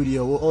the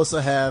studio. We'll also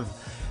have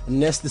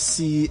Nasty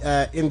C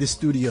in the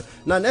studio.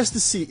 Now, Nasty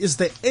C, is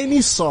there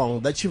any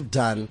song that you've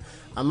done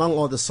among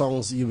all the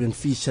songs you've been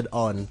featured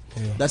on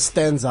that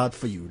stands out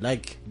for you?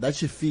 Like,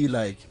 that you feel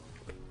like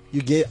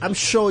you gave? I'm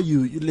sure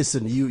you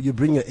listen, you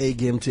bring your A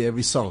game to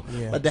every song.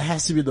 Yeah. But there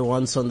has to be the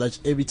one song that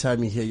every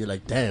time you hear, you're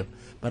like, damn,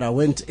 but I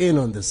went in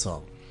on this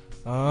song.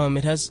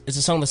 It's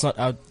a song that's not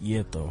out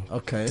yet, though.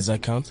 Okay. Does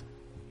that count?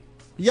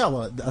 Yeah,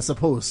 well, I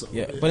suppose.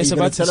 Yeah, but it's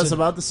about to tell us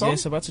about the song? Yeah,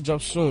 it's about to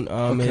drop soon.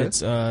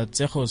 It's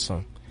Tsecho's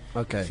song.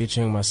 Okay.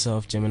 Featuring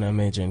myself, Gemini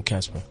Major, and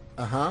Casper.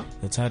 Uh-huh.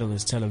 The title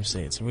is Tell 'Em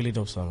Say. It's a really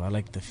dope song. I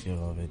like the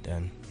feel of it,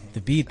 and the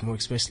beat more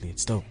especially.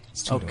 It's dope.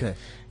 It's too dope.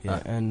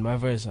 Yeah, and my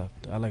verse,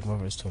 I like my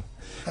verse too.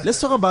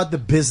 Let's talk about the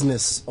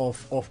business of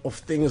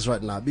things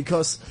right now,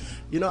 because,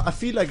 you know, I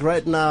feel like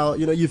right now,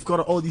 you know, you've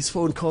got all these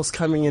phone calls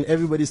coming in.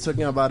 Everybody's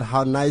talking about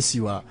how nice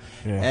you are.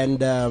 Yeah.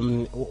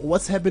 And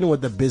what's happening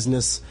with the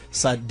business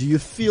side? Do you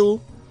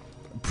feel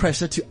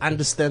pressure to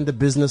understand the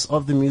business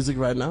of the music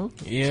right now?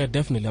 Yeah,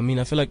 definitely. I mean,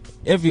 I feel like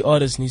every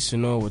artist needs to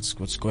know what's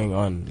going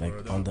on,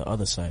 like on the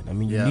other side. I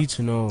mean, you need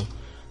to know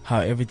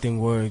how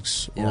everything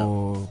works,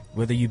 or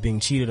whether you're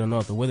being cheated or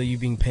not, or whether you're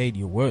being paid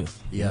your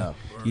worth. Yeah.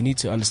 You need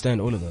to understand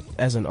all of that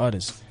as an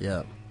artist.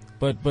 Yeah.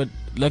 But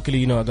luckily,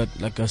 you know, I got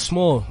like a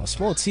small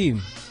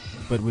team,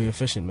 but we're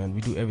efficient, man.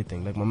 We do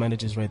everything. Like, my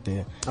manager's right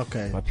there.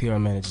 Okay. My PR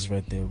manager's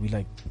right there. We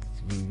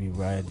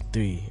ride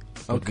 3.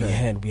 Okay.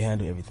 We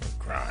handle everything.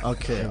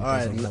 Okay, all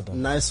right,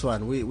 nice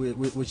one.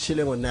 We're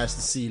chilling with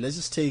Nasty C. Let's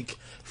just take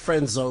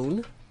Friend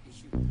Zone.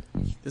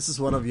 This is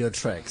one of your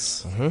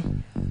tracks.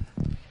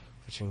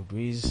 Featuring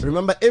Breeze.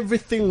 Remember,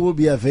 everything will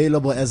be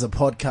available as a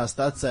podcast.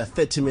 That's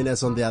 30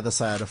 minutes on the other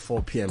side of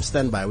 4 p.m.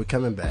 Stand by, we're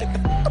coming back.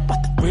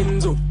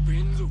 Window.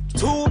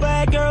 2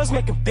 bad girls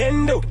making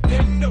bendo.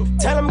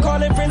 Tell them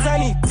calling friends I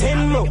need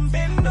 10 more.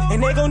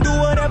 And they gon' do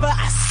whatever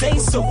I say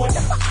so.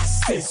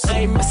 I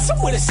ain't messing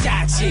with a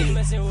side chick.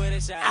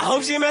 I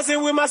hope she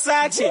messing with my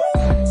side chick.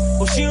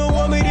 Well, she don't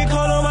want me to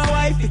call on my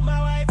wifey.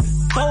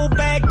 4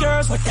 bad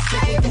girls with the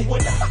get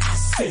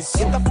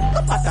the fuck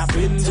up out that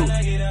benzo.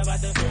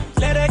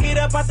 Let her get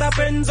up out that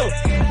benzo.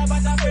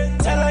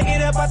 Tell her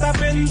get up out that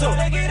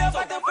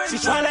benzo. She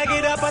tryna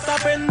get up out that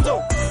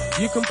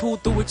benzo. You can pull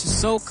through with your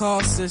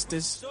so-called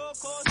sisters,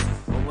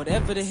 or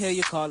whatever the hell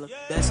you call them.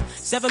 That's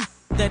 7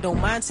 that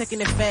don't mind taking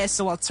it fast,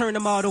 so I'll turn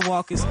them all to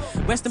walkers.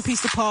 Rest in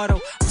peace to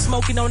Pardo. I'm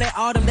smoking on that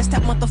autumn. That's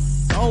that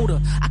motherfucker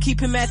older. I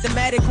keep him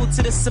mathematical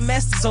till the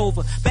semester's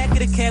over. Back of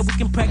the cab, we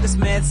can practice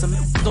math, some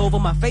over.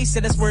 My face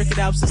said let's work it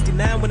out,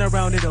 69 when I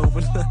round it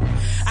over.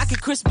 I can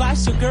Chris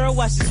Bosh your girl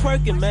while she's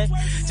twerking, man.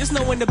 Just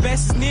know when the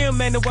best is near,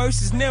 man, the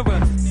worst is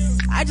nearer.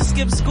 I just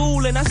skipped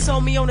school and I saw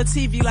me on the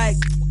TV like,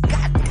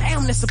 God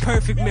damn, that's a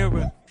perfect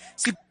mirror.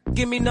 See,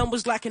 give me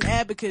numbers like an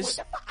abacus.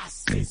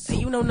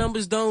 And you know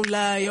numbers don't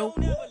lie, yo.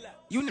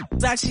 You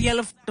actually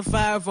yelling the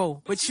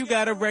 5-0, but you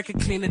got a record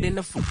cleaner than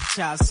the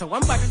child. So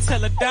I'm about to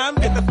tell a dime,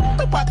 get the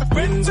fuck about the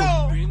friend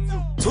zone.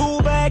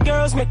 2 bad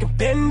girls make a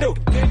bendo.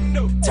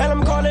 Tell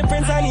them calling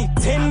friends I need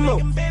 10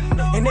 more.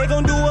 And they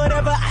gon' do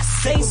whatever I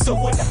say, so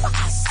whatever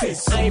I say.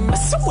 So I ain't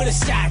messing with a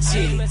side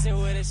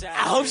chick.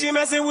 I hope she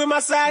messing with my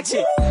side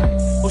chick.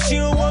 Well, she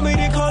don't want me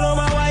to call on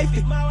my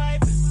wifey.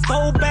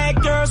 4 bad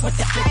girls with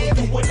the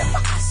ivy, whatever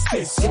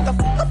I say. Get the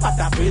fuck up out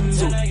that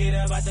benzo.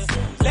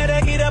 Let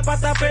her get up out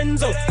that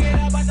benzo.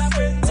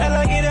 Tell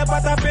her get up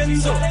out that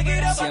benzo.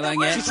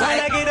 She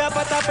tryna get up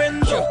out that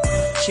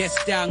benzo.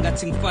 Chest down, got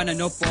fun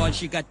no ball.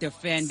 She got the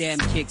fan damn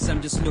kicks.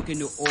 I'm just looking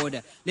to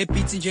order. Le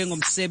beats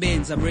njengom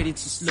sevens. I'm ready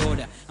to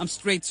slaughter. I'm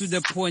straight to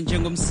the point.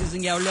 Njengom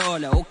season yaw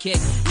lola. Okay,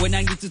 when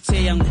I get to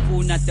tell young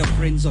fool not the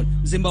friend zone.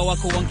 Zimba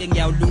wako wonke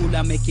yaw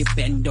lula make it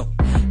bendo.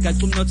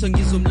 Got not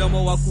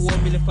ngizumlomo wako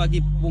womile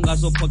fagi bunga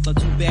zopota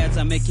 2 birds.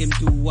 I make him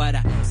do what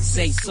I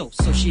say so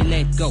she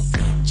let go.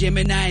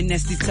 Gemini and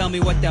Nasty tell me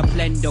what their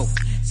plan do.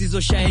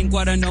 Sizo shine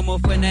guara no more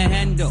for the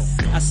handle.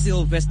 I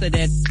Sylvester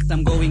that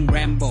I'm going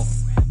Rambo.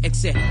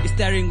 Except it's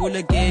staring all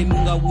the game.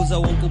 Munga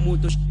wuza wonko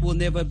muto will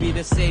never be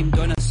the same.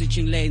 Don't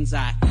switching lanes.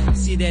 I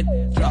see that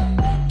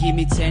drop. Give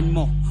me 10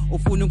 more.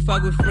 Ufunu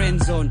fuck with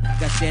friend zone.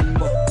 Got 10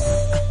 more.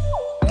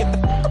 Get the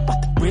fuck up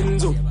out the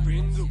window.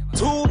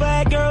 2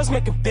 bad girls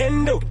make a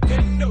bendo.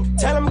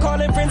 Tell them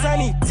calling friends I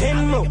need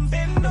 10 more.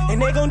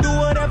 And they gon' do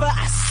whatever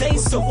I say,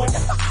 so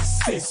whatever I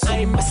say. So I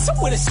ain't messing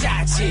with a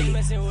side chick.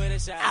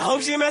 I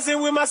hope she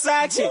messing with my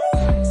side chick.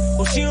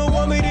 Well, she don't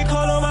want me to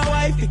call on my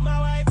wifey.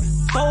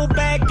 4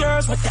 bad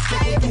girls with the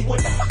ivy,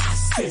 whatever I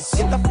say. So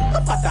get the fuck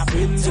up out that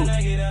benzo.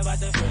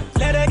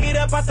 Let her get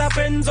up out that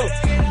benzo.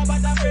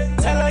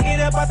 Tell her get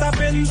up out that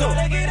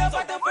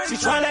benzo. She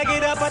tryna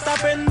get up out that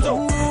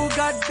benzo. Ooh,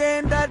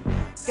 goddamn that,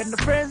 getting the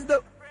friends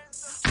though.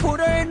 Put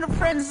her in the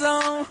friend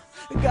zone.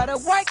 Got a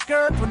white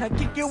girl when I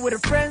kick you with her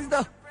friends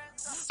though.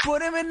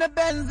 Put him in the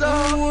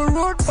benzo. Ooh,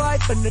 road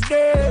fight in the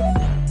day.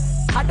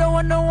 I don't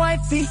want no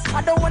wifey,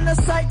 I don't want a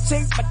side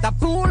chick, but I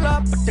pull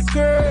up with the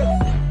girl.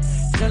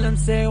 Tell him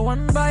say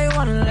one by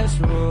one, let's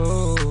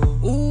roll.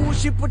 Ooh,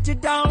 she put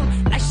it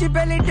down like she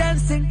belly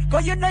dancing.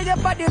 Cause you know your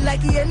body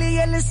like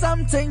yelly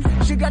something.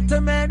 She got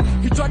a man,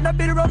 you tryna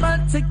be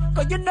romantic.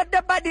 Cause you know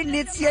the body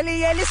needs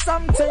yelly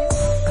something.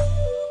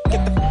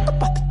 Get the fuck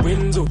up out the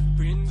window.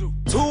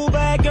 2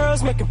 bad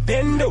girls make a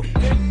bendo.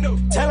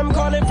 Tell them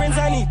calling friends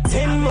I need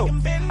 10 more.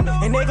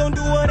 And they gon'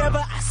 do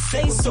whatever I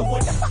say, so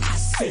whatever I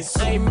say.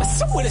 So I ain't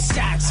messing with a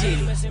side chick.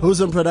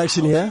 Who's in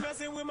production here?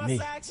 Me.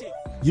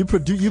 You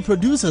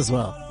produce as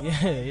well?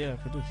 Yeah,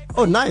 produce.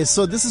 Oh, nice.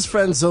 So this is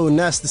Friend Zone,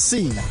 Nasty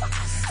C.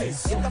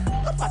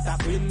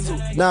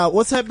 Now,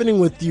 what's happening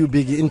with you,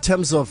 Biggie, in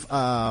terms of,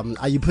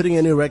 are you putting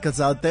any records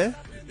out there?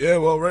 Yeah,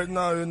 well, right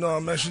now,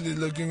 I'm actually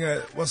looking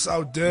at what's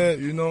out there,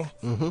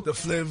 the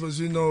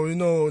flavors,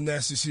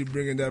 Nasty C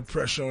bringing that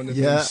pressure on the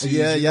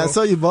MCs, Yeah,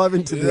 so you evolve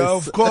into this. Yeah,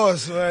 of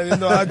course,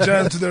 man, I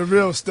jam to the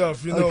real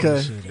stuff,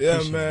 Okay.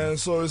 Yeah, man,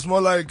 so it's more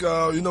like,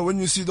 when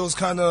you see those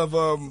kind of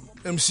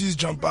MCs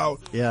jump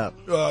out,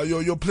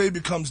 your play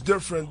becomes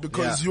different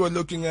because you are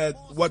looking at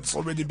what's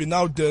already been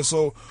out there.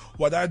 So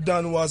what I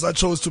done was I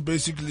chose to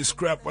basically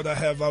scrap what I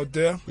have out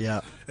there,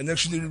 and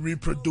actually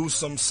reproduce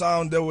some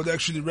sound that would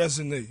actually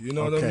resonate. You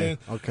know what I mean?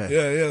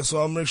 Okay. Yeah.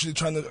 So I'm actually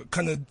trying to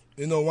kind of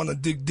want to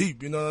dig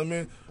deep. You know what I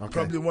mean? Okay.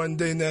 Probably one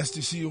day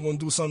Nasty C will gonna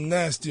do something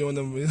nasty on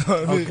them. You know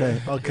what I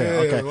mean?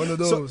 Okay. One of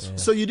those.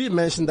 So you did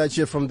mention that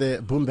you're from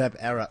the boom bap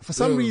era. For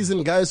some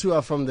reason, guys who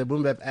are from the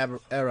boom bap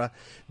era,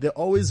 they're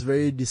always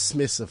very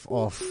dismissive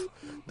of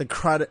the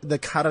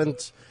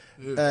current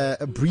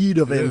breed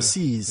of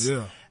MCs.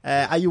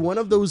 Yeah. Are you one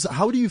of those?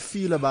 How do you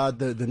feel about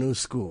the new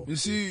school? You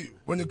see,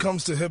 when it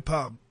comes to hip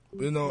hop,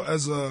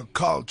 as a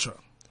culture,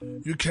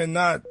 you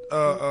cannot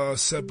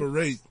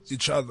separate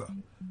each other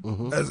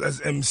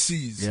as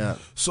MCs. Yeah.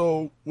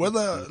 So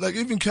whether, like,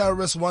 even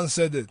KRS once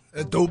said it,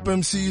 a dope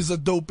MC is a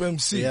dope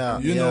MC.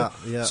 You know.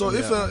 So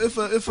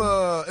if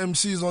a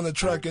MC is on the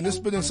track and they're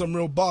spitting some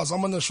real bars,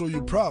 I'm gonna show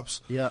you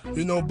props. Yeah.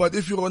 But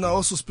if you're gonna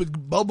also spit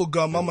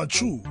bubblegum, I'm a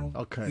chew.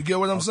 Okay. You get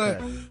what I'm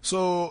saying?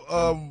 So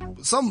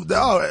there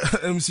are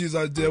MCs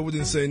out there,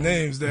 wouldn't say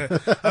names, that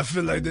I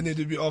feel like they need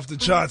to be off the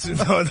charts. You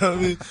know what I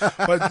mean?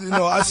 But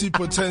I see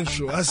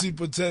potential.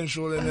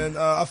 And then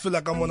I feel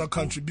like I'm gonna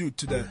contribute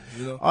to that.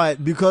 All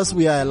right, because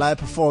we are a live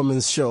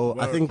performance show,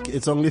 I think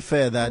it's only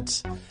fair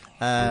that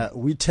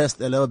we test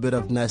a little bit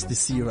of Nasty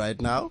C right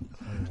now.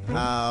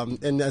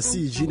 And I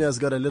see Gina's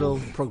got a little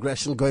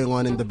progression going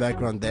on in the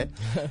background there.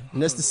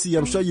 Nasty C,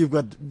 I'm sure you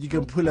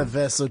can pull a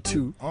verse or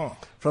two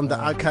from the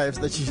archives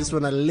that you just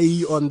want to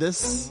lay on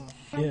this.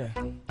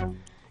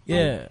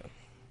 Yeah.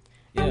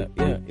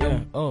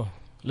 Yeah. Oh,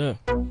 look.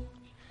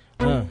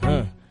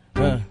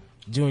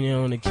 Junior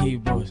on the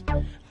keyboards.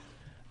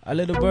 A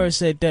little bird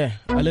said that,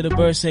 a little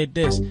bird said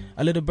this,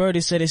 a little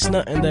birdie said it's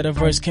nothing that a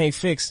verse can't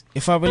fix.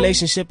 If our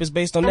relationship is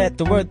based on that,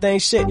 the word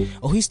ain't shit.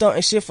 Oh, he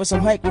starting shit for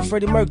some hype with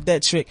Freddie Merc,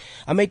 that trick.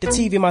 I made the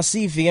TV my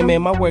CV, and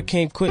man, my work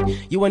came quick.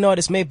 You an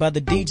artist made by the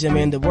DJ,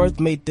 man, the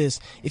worth made this.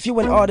 If you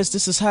an artist,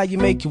 this is how you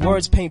make your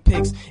words paint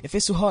pics. If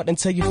it's too hard, then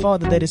tell your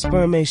father that his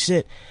sperm ain't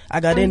shit.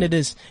 I got into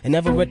this, and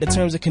never read the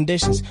terms and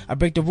conditions. I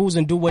break the rules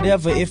and do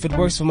whatever if it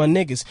works for my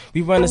niggas. We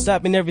run and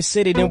stop in every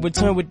city, then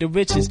return with the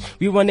riches.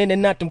 We run in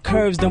and out them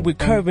curves, then we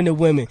curving the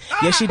women.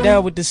 Yeah, she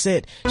down with the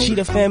set. She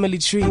the family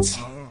treats.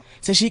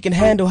 Says she can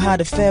handle how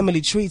the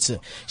family treats her.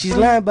 She's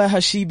lying about how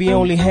she be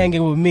only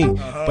hanging with me.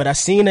 But I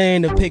seen her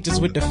in the pictures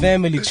with the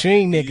family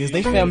tree niggas.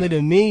 They family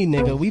to me,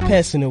 nigga. We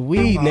passing the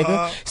weed,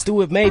 nigga.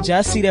 Stuart Major,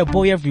 I see that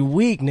boy every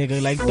week, nigga.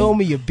 Like, throw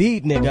me a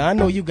beat, nigga. I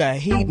know you got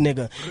heat,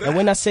 nigga. And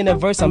when I send that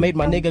verse, I made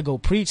my nigga go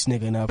preach,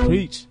 nigga. Now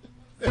preach.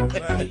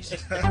 Amen.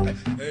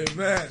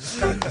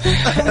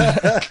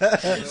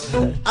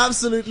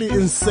 Absolutely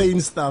insane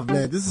stuff,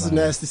 man. This is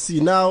nice to see.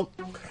 Now,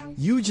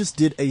 you just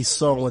did a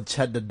song with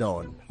Chad the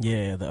Don.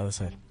 Yeah, the other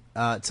side.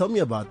 Tell me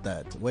about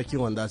that, working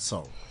on that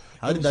song.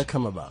 How did that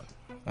come about?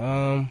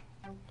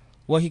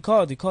 Well, he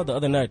called the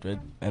other night, right?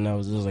 And it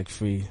was like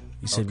free.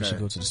 He said we should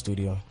go to the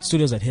studio.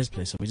 Studio's at his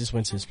place, so we just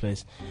went to his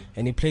place.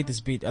 And he played this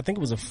beat. I think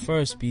it was the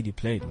first beat he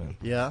played, man.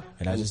 Yeah.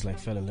 And I just like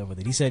fell in love with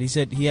it. He said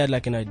he had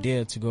like an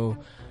idea to go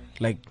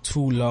like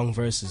 2 long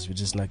verses with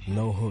just like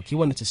no hook. He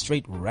wanted to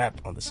straight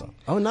rap on the song.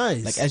 Oh,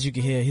 nice. Like, as you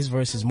can hear, his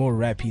verse is more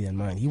rappy than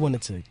mine. He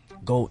wanted to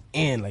go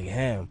in like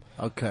ham.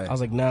 Okay. I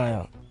was like,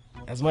 nah.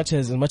 As much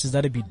as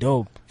that'd be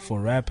dope for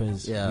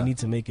rappers, we need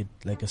to make it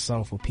like a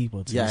song for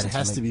people. Yeah, it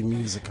has to be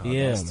musical.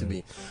 Yeah, it has to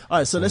be. All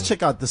right, so let's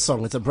check out this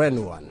song. It's a brand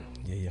new one.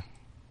 Yeah.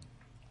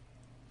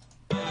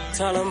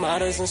 Tell them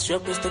models and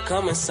strippers to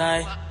come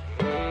inside.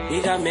 We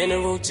got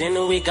mineral gin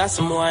and we got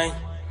some wine.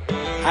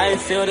 How it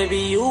feel to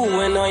be you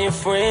and all your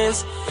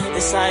friends?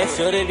 It's how it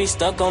feel to be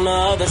stuck on the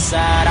other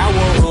side. I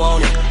wouldn't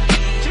want it.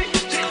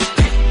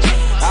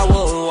 I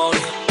wouldn't want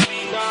it.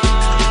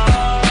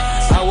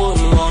 I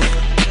wouldn't want it.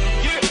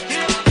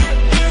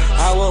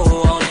 I wouldn't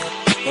want it.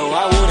 No,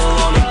 I wouldn't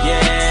want it.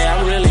 Yeah,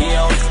 I'm really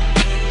on it.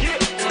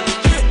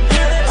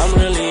 I'm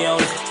really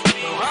on it.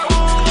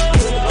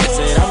 I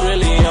said I'm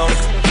really on it.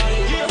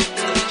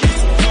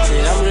 I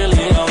said I'm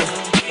really on it.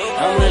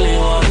 I'm really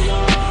on it.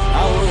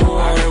 I wouldn't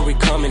want it. I heard we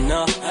coming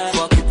up.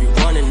 Fuck if we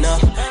running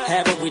up.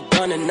 Haven't we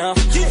done enough?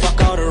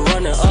 Fuck all the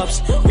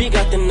runner-ups. We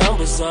got the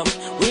numbers up.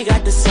 We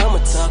got the summer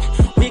tuck.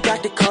 We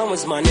got the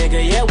commas, my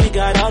nigga. Yeah, we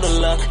got all the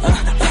luck.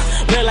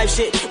 Real life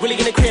shit. Really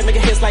in the crib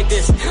making hits like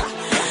this.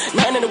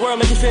 Nothing in the world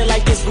make you feel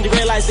like this when you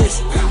realize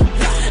this.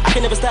 I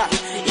can never stop,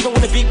 even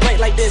when the beat break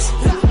like this.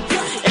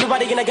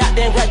 Everybody in the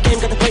goddamn rap game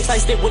got the place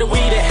like stick with a weed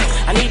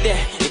at. I need that,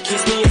 it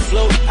keeps me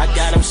afloat. I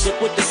got them shook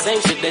with the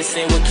same shit. They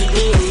say, well, keep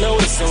me in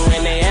notice. And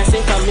when they ask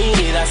if I mean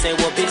it, I say,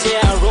 well, bitch,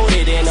 yeah, I wrote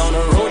it. And on the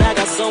road, I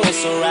got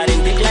so-and-so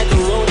riding dick like a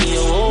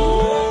rodeo.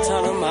 Oh.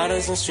 Tell them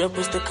models and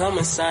strippers to come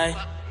inside.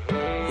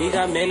 We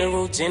got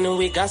mineral gin and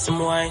we got some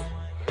wine.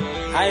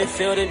 How it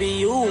feel to be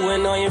you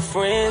and all your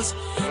friends?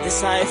 It's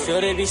how it feel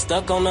to be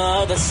stuck on the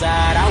other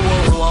side. I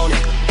wouldn't want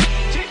it.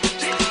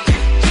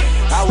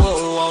 I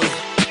wouldn't want it.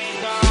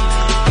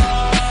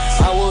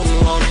 I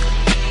wouldn't want it.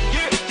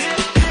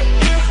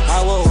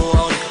 I wouldn't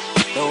want it.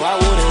 No, I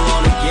wouldn't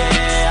want it.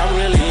 Yeah, I'm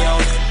really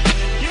on it.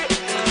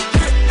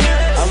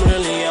 I'm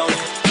really on it.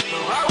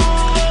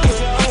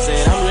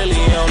 Said I'm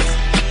really on it.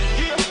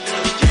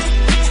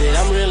 Said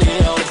I'm really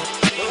on it.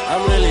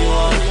 I'm really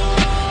on it.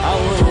 I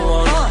wouldn't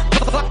want it.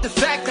 Fuck the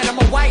fact that I'm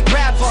a white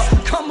rapper.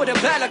 Come with a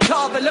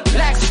balaclava, look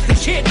black just to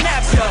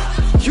kidnap ya.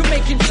 You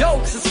making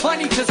jokes, it's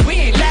funny cause we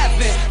ain't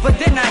laughing. But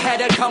then I had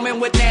her coming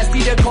with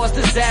nasty to cause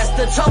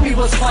disaster. Tell me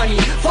what's funny,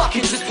 fuck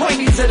it, just point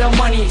me to the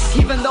money.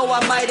 Even though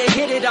I might have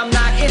hit it, I'm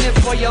not in it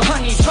for your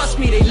honey. Trust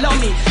me, they love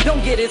me,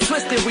 don't get it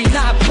twisted, we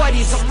not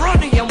buddies. I'm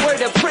running and we're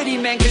the pretty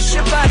man, cause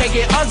shit about to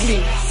get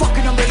ugly. Fuck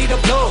it, I'm ready to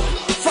blow.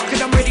 Fuck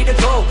it, I'm ready to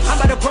go. I'm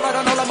about to pull out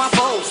on all of my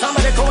foes. I'm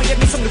about to go and get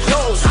me some new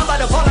clothes. I'm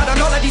about to fall out on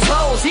all of these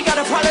hoes. He got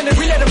a problem and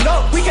we let him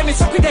know. We came in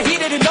so quick that he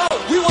didn't know.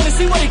 We wanna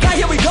see what he got,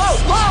 here we go.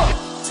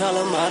 Whoa! Tell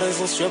them models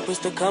and strippers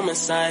to come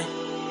inside.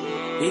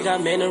 We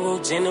got mineral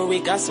gin and we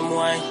got some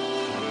wine.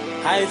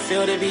 How it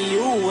feel to be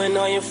you and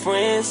all your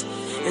friends?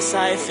 It's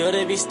how it feel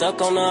to be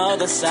stuck on the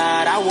other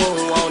side. I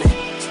wouldn't want it.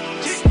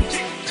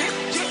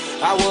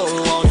 I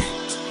wouldn't want it.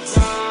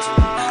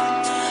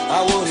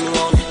 I wouldn't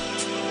want it.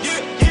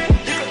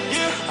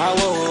 I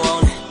wouldn't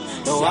want it.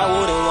 No, I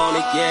wouldn't want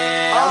it.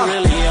 Yeah, I'm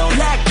really on it.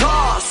 Black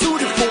car,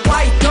 suited for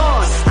white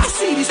dawn. I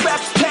see these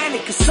rappers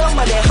panic cause some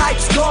of their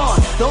hype's gone.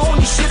 The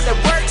only shit that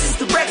works is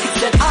the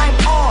records that I'm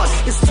on.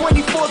 It's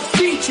 24th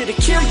feature to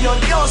kill you on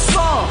your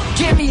song.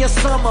 Give me a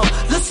summer,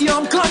 this year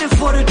I'm gunning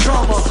for the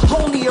drummer.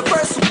 Only a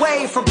verse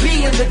away from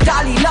being the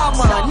Dalai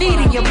Lama.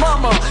 Needing your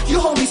mama, you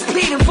homies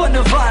pleading for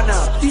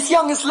Nirvana. These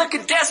youngins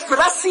looking desperate.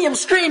 I see him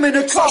screaming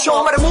and talk. Show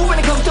them how to move when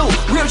they come through.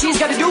 Real G's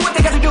gotta do what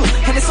they gotta do.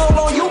 And it's all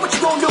on you, what you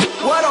gonna do?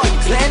 What are you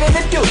planning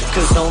to do?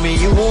 Cause homie,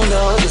 you on the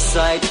other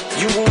side.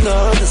 You on the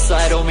other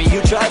side, homie.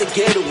 You try to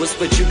get to us,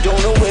 but you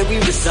don't know where we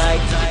reside.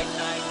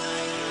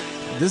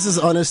 This is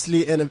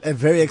honestly a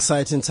very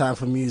exciting time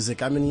for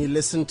music. I mean, you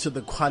listen to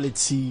the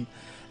quality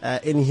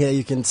in here,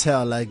 you can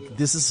tell, like,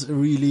 this is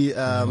really,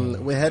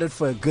 we're headed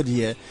for a good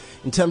year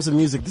in terms of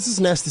music. This is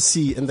nice to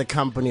see in the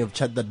company of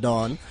Chat the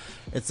Dawn.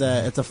 It's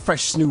a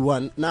fresh new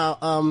one.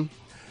 Now,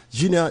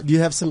 Junior, do you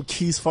have some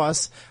keys for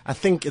us? I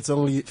think it's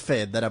only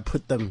fair that I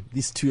put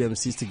these two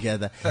MCs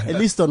together, at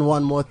least on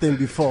one more thing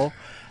before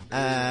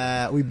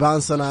we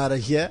bounce on out of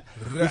here.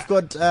 We've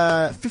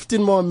got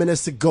 15 more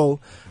minutes to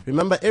go.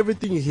 Remember,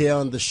 everything you hear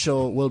on the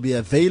show will be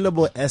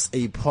available as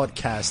a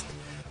podcast,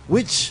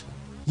 which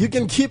you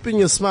can keep in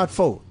your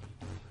smartphone.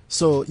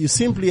 So you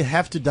simply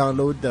have to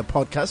download the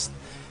podcast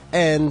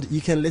and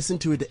you can listen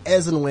to it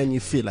as and when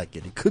you feel like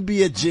it. It could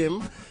be a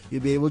gym.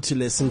 You'll be able to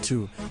listen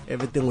to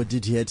everything we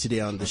did here today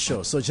on the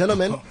show. So,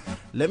 gentlemen,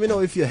 let me know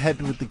if you're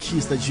happy with the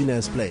keys that Junior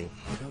is playing.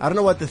 I don't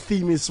know what the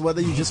theme is, whether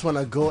you just want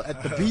to go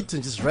at the beat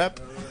and just rap.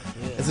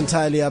 It's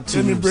entirely up to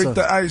you. Let me break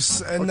the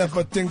ice and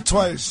never think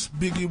twice.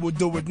 Biggie will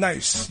do it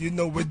nice. You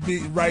know it be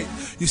right.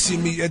 You see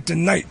me at the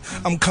night.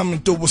 I'm coming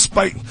through with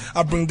spite.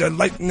 I bring the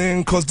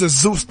lightning cause the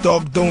Zeus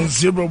dog don't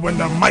zero when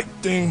the mic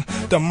thing.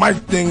 The mic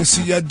thing,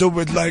 see I do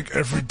it like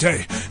every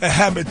day. A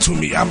habit to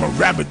me, I'm a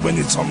rabbit when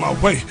it's on my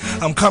way.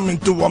 I'm coming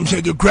through, I'm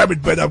here to grab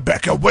it, better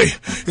back away.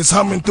 It's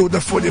humming through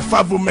the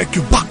 45 will make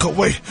you back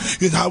away.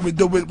 It's how we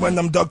do it when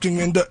I'm ducking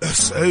in the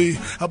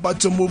SA. About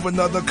to move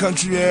another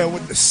country, yeah,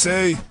 what they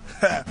say.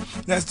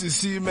 Nice to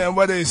see, man,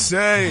 what they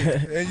say.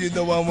 And you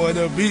know I'm on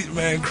the beat,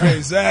 man,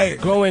 crazy.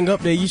 Growing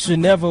up there, you should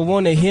never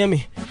want to hear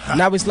me.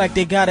 Now it's like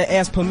they gotta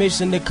ask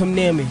permission to come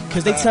near me.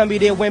 Cause they tell me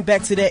they went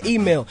back to their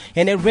email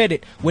and they read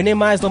it when they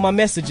minds on my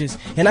messages.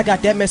 And I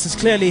got that message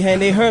clearly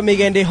and they heard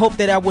me and they hoped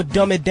that I would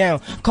dumb it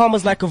down.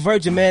 Karma's like a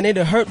virgin, man,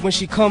 it'll hurt when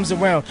she comes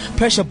around.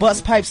 Pressure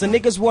bust pipes and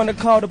niggas wanna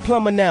call the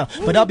plumber now.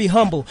 But I'll be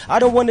humble, I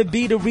don't wanna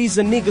be the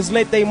reason niggas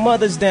let their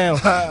mothers down.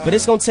 But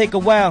it's gonna take a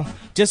while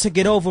just to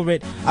get over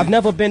it. I've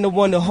never been the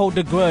one to hold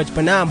a grudge,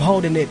 but now I'm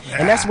holding it.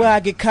 And that's where I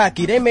get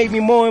cocky. They made me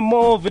more and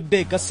more of a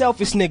dick, a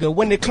selfish nigga.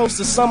 When it close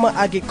to summer,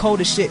 I get cold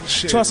as shit.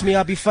 Trust me,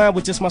 I'll be fine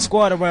with just my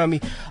squad around me.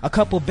 A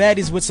couple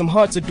baddies with some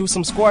heart to do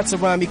some squats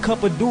around me.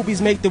 Couple doobies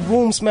make the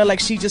room smell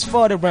like she just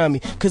fought around me.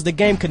 Cause the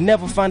game could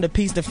never find a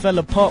piece that fell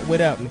apart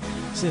without me.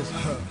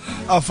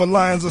 Alpha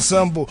lions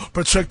assemble,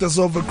 protractors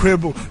over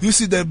cribble. You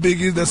see that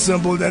Biggie, that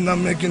symbol, then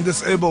I'm making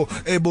this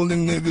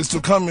enabling niggas to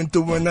come in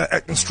through and they're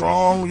acting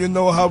strong. You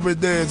know how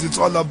it is, it's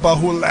all about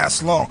who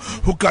lasts long,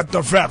 who got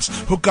the raps,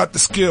 who got the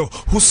skill,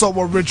 who's so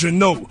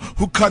original,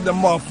 who cut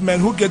them off, man,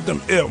 who get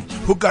them ill,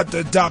 who got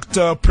the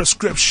doctor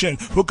prescription,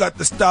 who got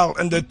the style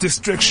and the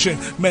distinction,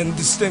 man,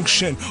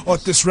 distinction, or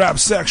this rap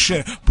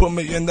section. Put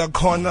me in the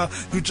corner,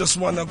 you just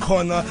want a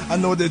corner. I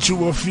know that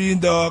you a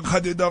fiend, dog,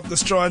 cut it off the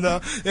strainer,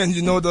 and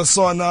you know the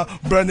sauna,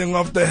 burning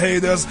off the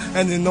haters,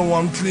 and you know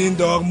I'm clean,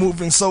 dog,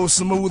 moving so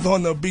smooth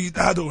on the beat.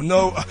 I don't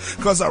know,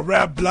 cause I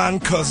rap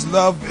blind, cause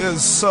love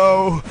is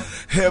so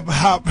hip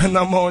hop, and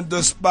I'm on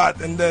the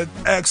spot, and that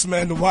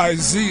X-Men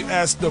YZ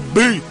as the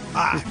beat.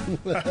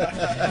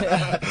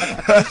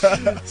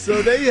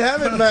 So there you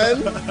have it,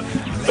 man.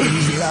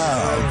 Ladies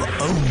love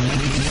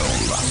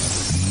Oneal.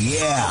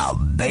 Yeah,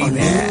 baby.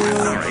 Oneal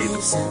on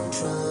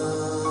CliffCentral.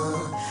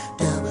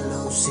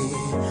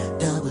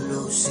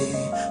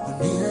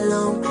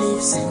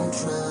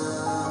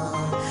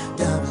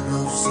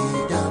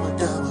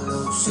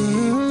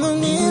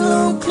 Oneal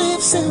on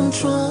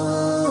CliffCentral.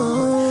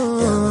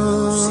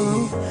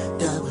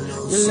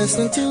 You're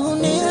listening to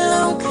Oneal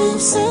on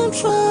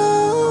CliffCentral.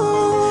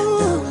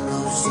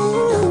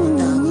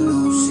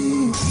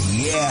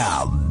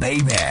 Yeah,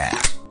 baby.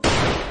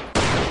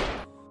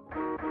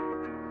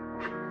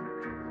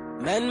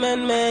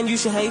 Man, you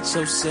should hate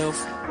yourself.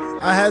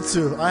 I had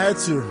to.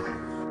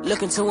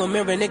 Look into a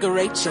mirror, nigga,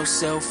 rate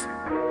yourself.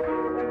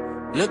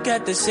 Look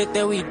at the shit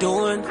that we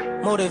doing,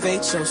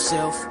 motivate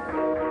yourself.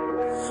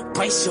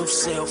 Brace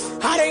yourself.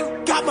 I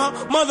done got my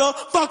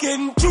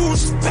motherfucking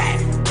juice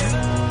back.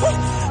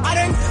 I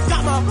done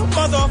got my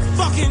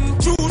motherfucking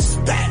juice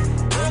back.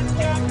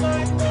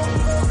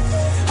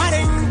 I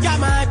done got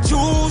my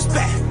juice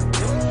back.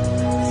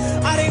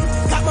 I done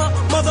got my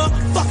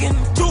motherfucking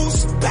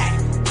juice back.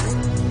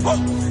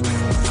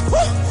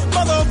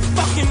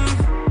 Motherfucking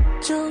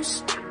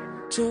juice.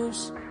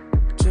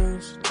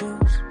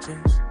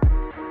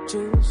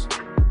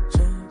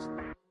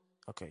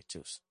 Okay,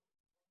 juice.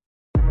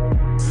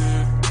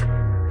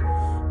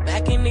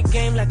 Back in the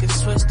game like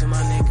it's twisted, my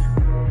nigga.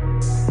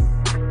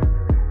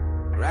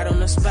 Right on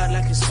the spot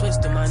like it's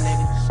twisted, my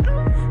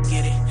nigga.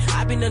 Get it?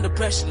 I've been under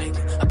pressure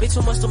lately. A bit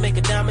too much to make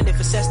a diamond if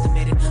it's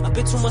estimated. A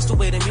bit too much to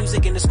weigh the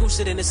music and the school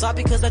shit, and it's all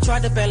because I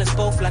tried to balance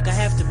both like I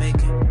have to make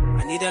it.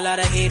 I need a lot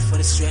of head for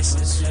the stress.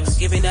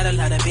 Giving out a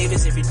lot of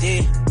babies every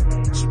day.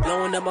 She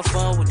blowing up my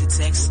phone with the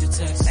text.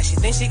 Like she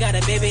thinks she got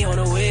a baby on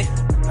the way.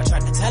 I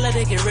tried to tell her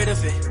to get rid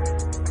of it,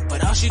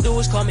 but all she do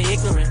is call me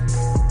ignorant.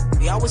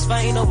 We always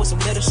fighting over some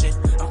little shit.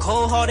 I'm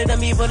cold-hearted,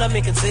 I'm evil, I'm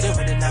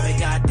inconsiderate, and I'm a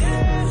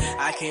goddamn.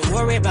 I can't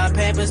worry about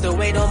pampers, the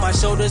weight on my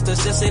shoulders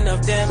does just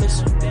enough damage.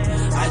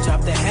 I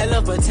dropped a hell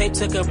of a tape,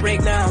 took a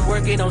break, now I'm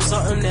working on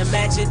something that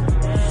match it.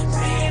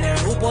 Man, that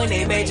hoop boy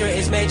named Major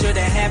is major,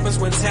 that happens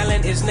when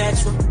talent is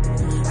natural.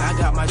 I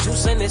got my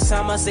juice in this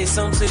time, I say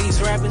something to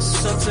these rappers,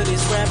 something to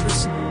these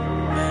rappers.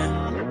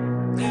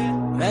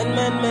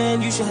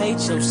 Man, you should hate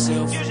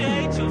yourself.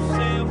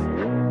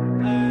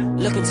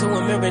 Look into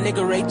a mirror,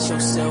 nigga, rate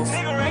yourself.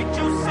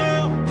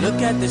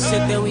 Look at the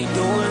shit that we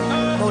doing,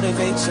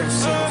 motivate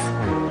yourself.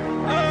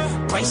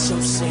 Brace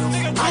yourself.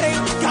 I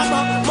done got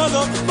my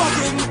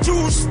motherfucking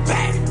juice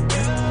back.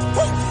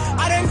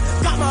 I done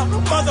got my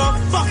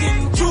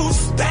motherfucking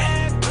juice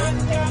back.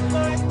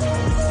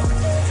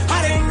 I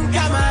done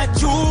got my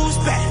juice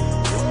back.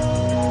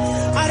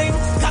 I done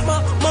got my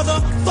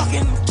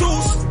motherfucking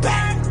juice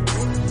back.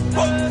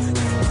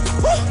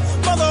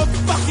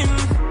 Motherfucking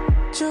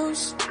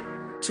juice.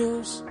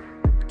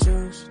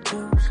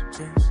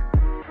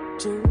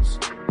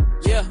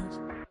 Yeah.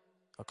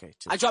 Okay.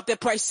 I dropped that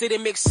Price City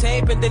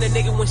mixtape and then a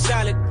nigga went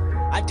silent.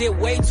 I did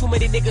way too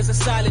many niggas are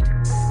silent.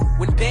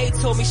 When Bae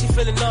told me she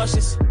feeling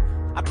nauseous,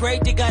 I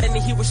prayed to God and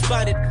then he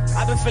responded.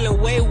 I've been feeling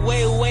way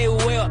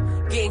well.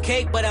 Getting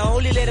cake, but I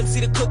only let him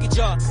see the cookie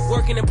jar.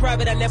 Working in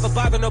private, I never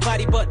bother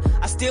nobody, but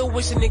I still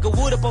wish a nigga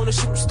would up on the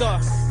shooting star.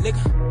 Nigga,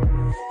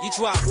 you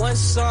drop one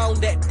song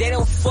that they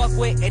don't fuck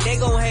with and they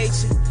gon'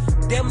 hate you.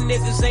 Them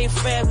niggas ain't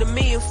fam to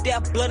me if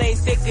that blood ain't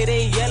thicker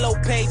than yellow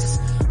pages.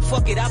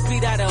 Fuck it, I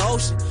bleed out the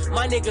ocean.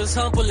 My niggas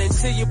humble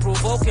until you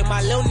provoking.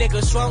 My little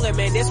nigga stronger,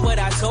 man, that's what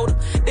I told him.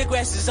 The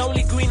grass is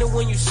only greener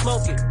when you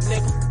smoke it,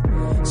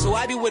 nigga. So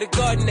I be with a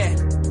garden at.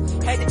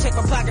 Had to check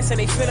my pockets and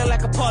they feeling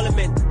like a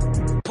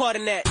parliament.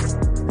 Pardon that.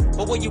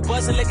 But when you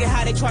buzzing, look at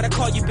how they try to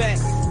call you back.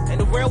 And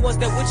the real ones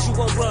that with you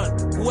won't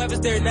run. Whoever's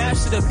there now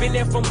should have been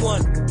there from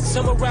one.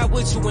 Some will ride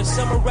with you and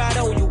some will ride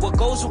on you. What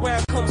goes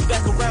around comes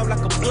back around like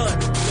a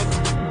blunt.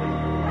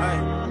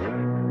 Right.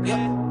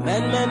 Yep.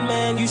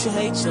 Man, you should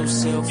hate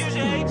yourself.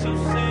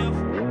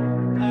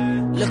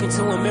 Look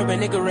into a mirror,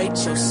 nigga,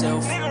 rate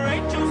yourself.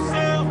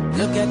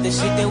 Look at the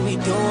shit that we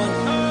doing,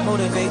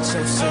 motivate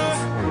yourself.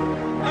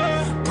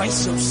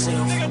 Brace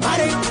yourself. I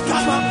done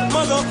got my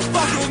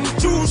motherfucking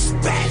juice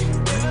back.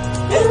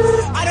 I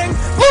done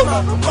got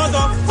my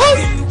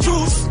motherfucking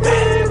juice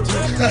back.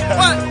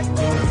 What?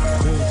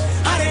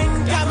 I done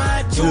got my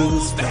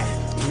juice back.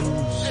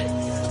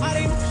 I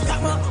done got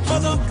my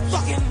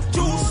motherfucking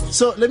juice.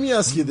 So let me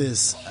ask you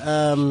this: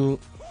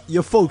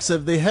 your folks,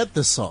 have they heard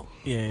the song?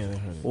 Yeah, they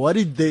heard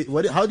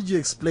it. How did you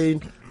explain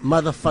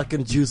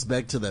motherfucking juice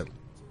back to them?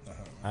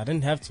 I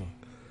didn't have to.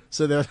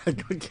 So they're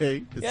like,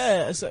 okay.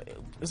 Yeah, it's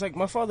like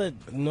my father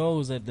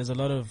knows that there's a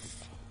lot of,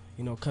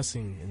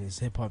 cussing in this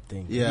hip hop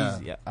thing. Yeah.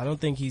 I don't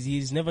think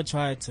he's never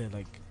tried to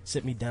like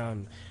sit me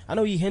down. I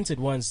know he hinted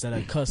once that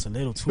I cuss a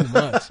little too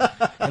much,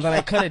 and then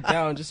I cut it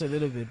down just a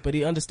little bit. But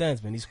he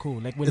understands, man. He's cool.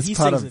 Like when he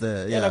sings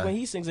it, like when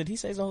he sings it, he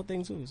says the whole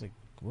thing too. It's like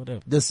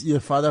whatever. Does your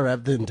father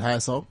rap the entire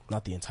song?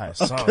 Not the entire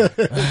song,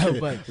 okay.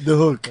 but the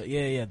hook. But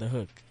yeah, the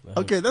hook.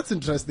 Okay, that's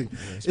interesting.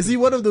 Is he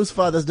one of those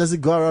fathers? Does he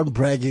go around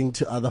bragging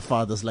to other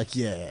fathers like,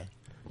 yeah,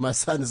 my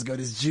son has got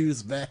his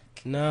juice back?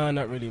 No,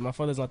 not really. My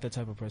father's not that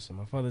type of person.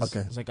 My father's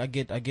it's like I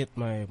get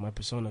my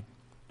persona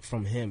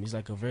from him. He's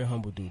like a very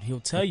humble dude. He'll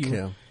tell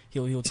you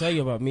he'll tell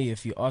you about me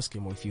if you ask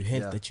him or if you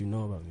hint that you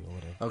know about me or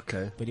whatever.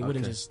 Okay. But he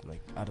wouldn't just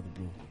like out of the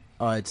blue.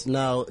 All right.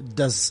 Now,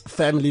 do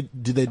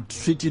they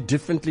treat you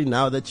differently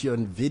now that you're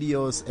on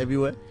videos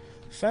everywhere?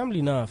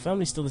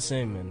 Family's still the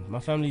same, man. My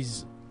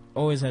family's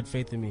always had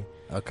faith in me.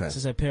 Okay.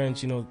 Since my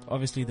parents,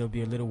 obviously they'll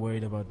be a little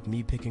worried about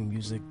me picking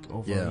music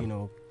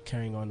over,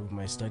 carrying on with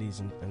my studies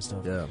and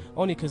stuff. Yeah.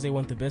 Only because they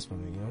want the best for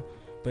me,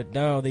 But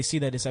now they see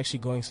that it's actually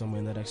going somewhere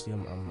and that actually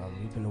I'm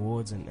reaping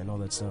awards and all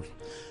that stuff.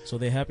 So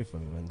they're happy for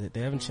me, man. They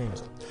haven't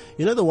changed.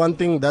 The one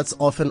thing that's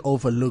often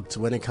overlooked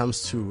when it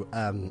comes to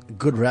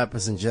good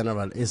rappers in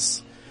general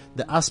is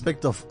the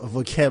aspect of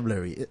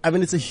vocabulary. I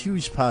mean, it's a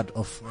huge part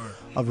of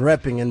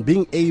rapping and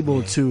being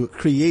able to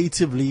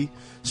creatively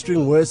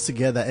string words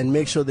together and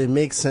make sure they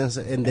make sense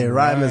and they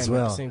rhyme as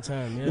well. At the same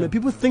time,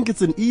 people think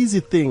it's an easy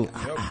thing.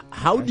 Yep.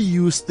 How do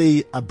you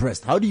stay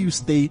abreast? How do you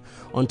stay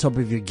on top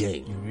of your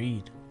game? You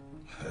read.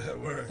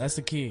 That's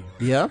the key.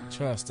 Yeah?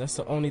 Trust. That's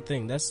the only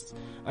thing. They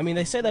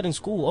say that in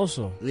school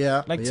also.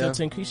 Yeah.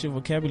 To increase your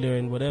vocabulary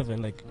and whatever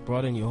and like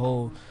broaden your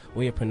whole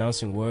way of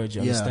pronouncing words,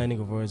 your understanding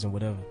of words and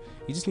whatever.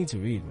 You just need to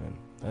read, man.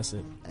 That's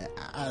it.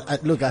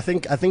 Look, I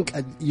think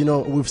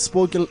we've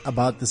spoken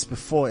about this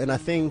before, and I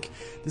think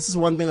this is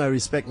one thing I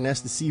respect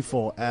Nasty C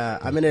for.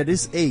 At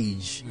his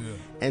age,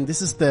 and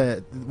this is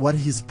what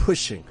he's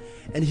pushing,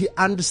 and he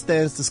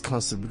understands this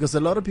concept because a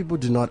lot of people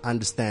do not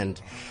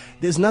understand.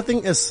 There's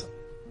nothing as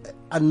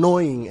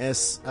annoying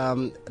as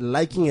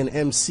liking an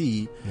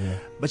MC,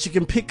 but you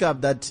can pick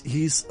up that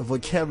his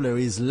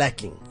vocabulary is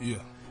lacking. Yeah.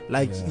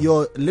 Like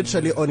you're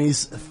literally on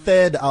his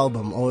third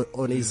album or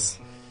on his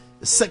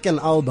second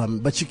album,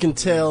 but you can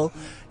tell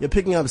you're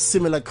picking up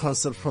similar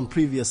concept from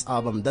previous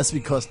album. That's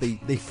because they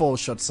fall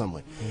short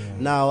somewhere. Yeah.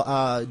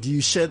 Now, do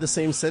you share the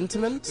same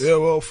sentiment? Yeah,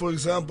 well, for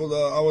example,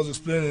 I was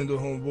explaining to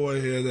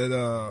homeboy here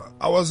that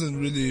I wasn't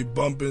really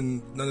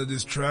bumping none of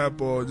this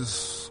trap or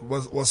this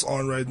what's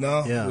on right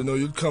now. Yeah. You know,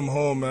 you'd come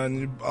home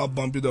and I'll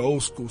bump you the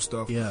old school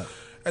stuff. Yeah.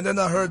 And then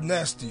I heard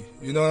Nasty,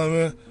 you know what I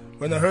mean?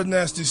 When I heard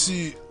Nasty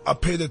C, I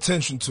paid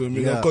attention to him,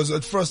 you know, because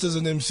at first as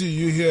an MC,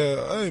 you hear,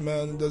 hey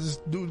man, this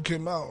dude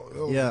came out,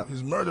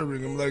 he's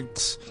murdering him, like,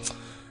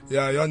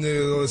 yeah, y'all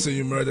niggas always say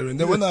you murdering.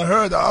 Then when I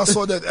heard, I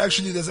saw that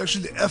there's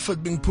actually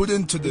effort being put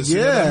into this,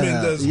 you know what I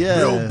mean? There's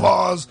real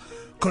bars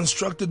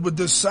constructed with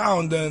this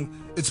sound, and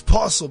it's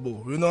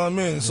possible, you know what I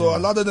mean? So a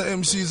lot of the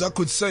MCs I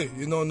could say,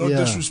 you know, no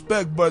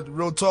disrespect, but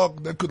real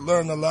talk, they could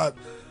learn a lot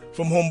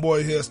from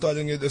homeboy here,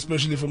 starting it,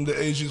 especially from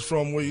the age he's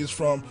from, where he's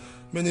from.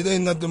 I mean, it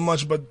ain't nothing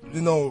much, but,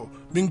 you know,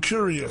 being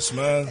curious,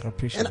 man. I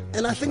appreciate it.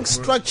 And I think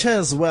structure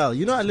as well.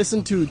 You know, I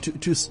listen to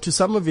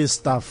some of his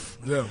stuff.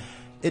 Yeah.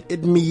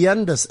 It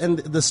meanders, and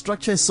the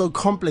structure is so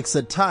complex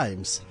at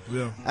times.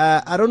 Yeah.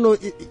 I don't know,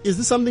 is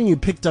this something you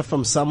picked up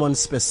from someone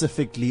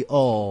specifically,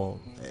 or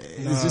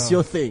is this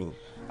your thing?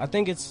 I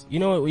think it's, you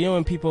know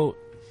when people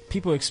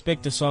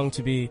expect a song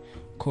to be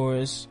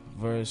chorus,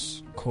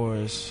 verse,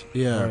 chorus,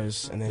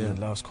 verse, and then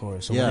the last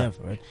chorus or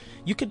whatever, right?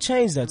 You could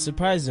change that,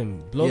 surprise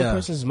them, blow the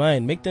person's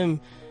mind, make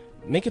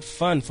it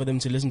fun for them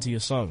to listen to your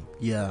song.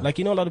 Yeah. Like,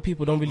 you know, a lot of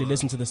people don't really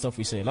listen to the stuff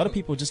we say. A lot of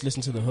people just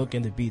listen to the hook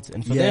and the beat,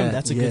 and for them,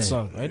 that's a good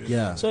song, right?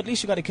 Yeah. So at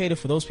least you got to cater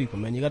for those people,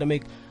 man. You got to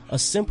make a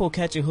simple,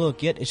 catchy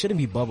hook, yet it shouldn't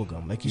be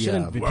bubblegum. Like, you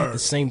shouldn't repeat the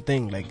same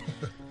thing, like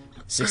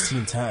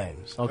 16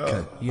 times.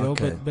 Okay. You know,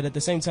 but at the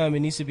same time,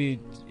 it needs to be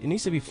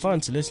fun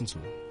to listen to.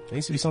 There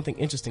needs to be something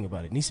interesting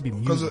about it. It needs to be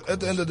music. Because at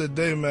the end of the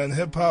day, man,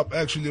 hip-hop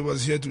actually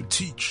was here to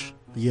teach.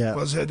 Yeah.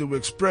 Was here to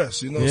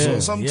express, you know.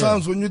 So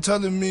sometimes when you're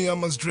telling me I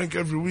must drink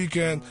every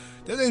weekend,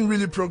 that ain't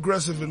really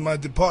progressive in my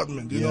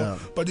department, you know.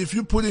 But if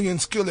you're putting in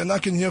skill and I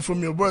can hear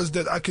from your words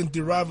that I can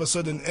derive a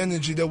certain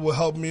energy that will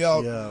help me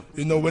out,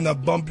 you know, when I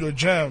bump your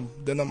jam,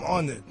 then I'm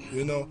on it,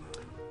 you know.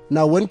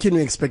 Now, when can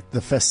we expect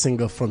the first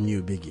single from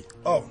you, Biggy?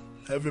 Oh,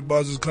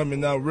 everybody's is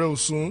coming out real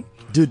soon.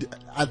 Dude,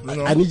 I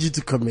need you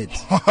to commit.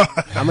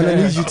 I'm gonna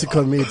need you to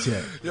commit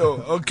here. Yo,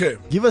 okay.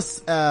 Give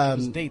us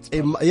dates,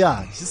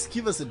 just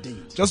give us a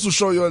date. Just to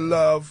show your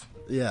love.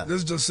 Yeah.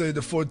 Let's just say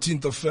the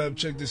 14th of Feb.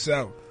 Check this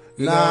out.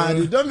 You nah,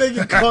 dude, don't make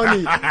it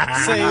corny.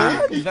 Say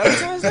what?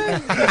 Valentine's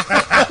Day?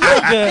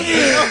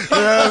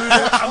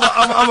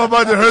 I'm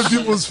about to hurt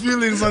people's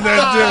feelings on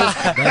that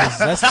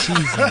day. That's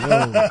cheesy.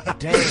 Whoa,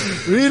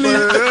 damn. Really?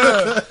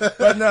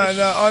 But nah,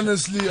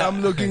 honestly,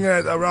 I'm looking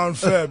at around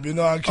Feb. You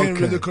know, I can't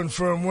really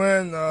confirm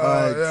when.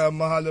 Yeah,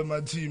 mahalo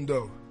my team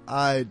though.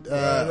 Alright,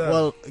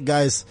 well,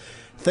 guys,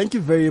 thank you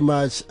very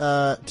much.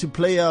 To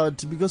play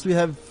out, because we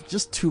have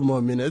just 2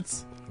 more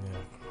minutes.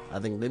 I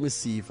think, let me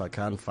see if I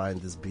can't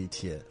find this beat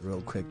here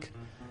real quick.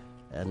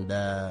 And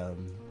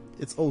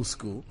it's old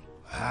school.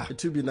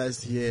 It would be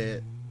nice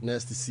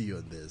to see you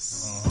on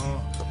this.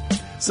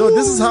 So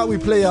this is how we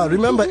play out.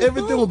 Remember,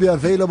 everything will be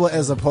available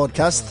as a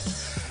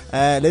podcast.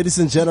 Ladies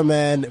and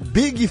gentlemen,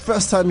 Biggy,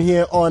 first time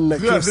here on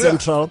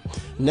CliffCentral.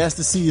 Nice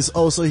to see you is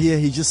also here.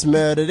 He just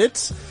murdered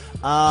it.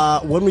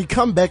 When we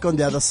come back on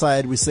the other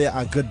side, we say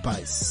our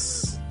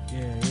goodbyes.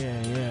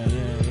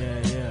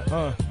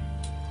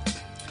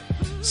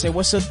 Say,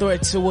 what's a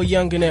threat to a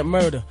youngin' at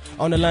murder?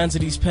 On the lines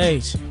of these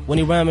pages, when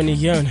he rhyming, he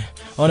yearning.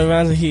 On the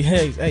lines of he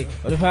hates,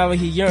 on the power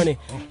he yearning.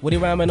 When he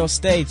rhyming on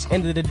stage,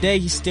 end of the day,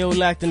 he's still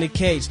locked in the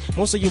cage.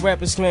 Most of you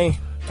rappers claim,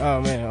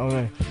 oh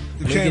man.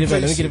 Let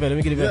me get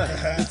it back.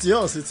 Yeah, it's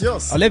yours.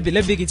 Oh, let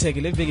Biggy take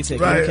it.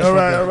 Right,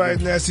 all right,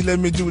 nasty. Let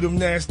me do them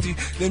nasty.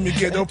 Let me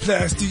get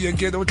plasty and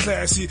get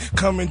classy.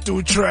 Coming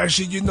through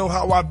trashy, you know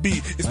how I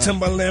be. It's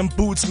Timberland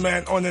boots,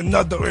 man, on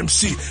another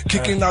MC.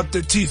 Kicking out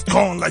the teeth,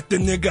 gone like the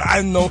nigga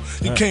I know.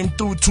 He came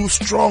through too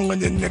strong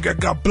and the nigga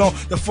got blown.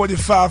 The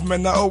 45,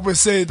 man, I always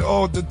say it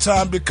all the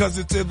time because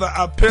it's either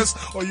I piss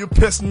or you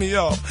piss me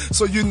off.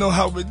 So you know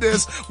how it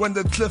is. When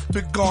the cliff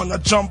be gone, I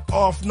jump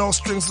off, no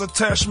strings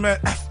attached, man.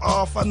 F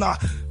off, and I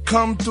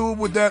come through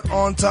with that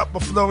on top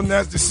of flow.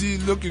 Nasty C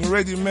looking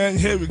ready, man.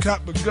 Here we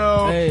got to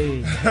go.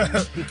 Hey.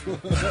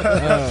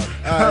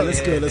 Alright,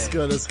 let's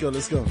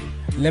go.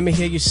 Let me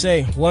hear you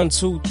say 1,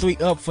 2, 3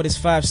 up for this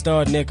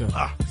 5-star nigga.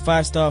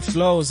 5-star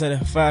flows at a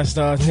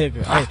 5-star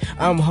nigga. Hey,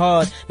 I'm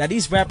hard. Now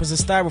these rappers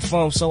are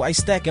styrofoam, so I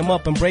stack them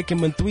up and break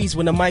them in threes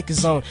when the mic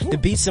is on. The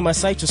beats in my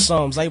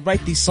cytosomes. I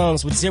write these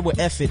songs with zero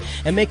effort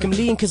and make them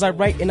lean cause I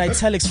write in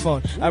italics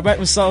font. I write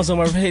with songs on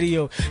my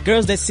radio.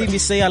 Girls that see me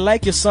say I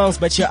like your songs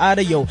but you're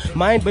audio.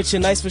 Mine but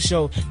you're nice for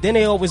show. Then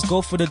they always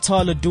go for the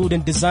taller dude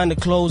in designer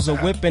clothes or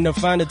whipping a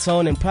finer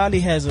tone and probably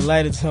has a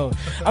lighter tone.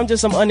 I'm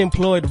just some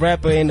unemployed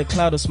rapper in a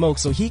cloud of smoke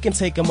so he can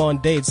take them on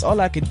dates.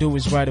 All I can do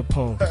is write a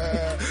poem.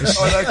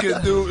 All I I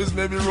can do is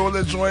maybe roll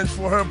a joint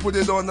for her, put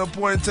it on the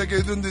point, take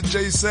it in the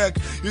J-Sack.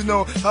 You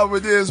know how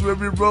it is when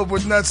we roll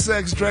with nut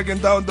sex, dragging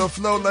down the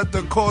flow like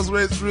the cause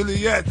where it's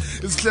really at.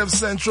 It's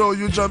CliffCentral,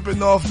 you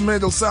jumping off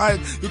middle side.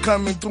 You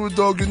coming through,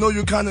 dog, you know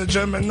you kinda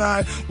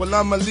Gemini. Well,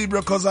 I'm a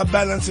Libra cause I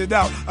balance it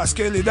out. I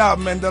scale it out,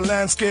 man, the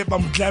landscape,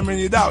 I'm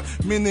glamoring it out.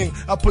 Meaning,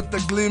 I put the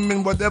gleam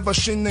in whatever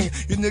shinning.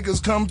 You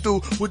niggas come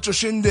through with your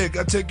shindig.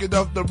 I take it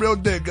off the real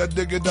dig, I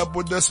dig it up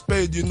with the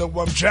spade. You know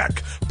I'm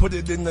Jack, put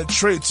it in the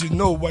traits, you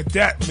know what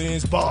that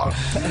means, bar.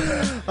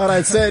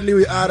 Alright, sadly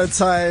we're out of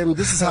time.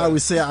 This is how we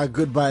say our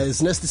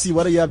goodbyes. Nice to see,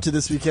 what are you up to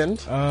this weekend?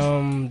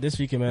 This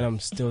weekend, man, I'm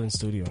still in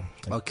studio.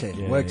 Okay,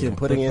 working,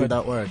 putting in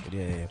that work.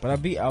 Yeah. But I'll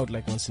be out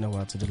like once in a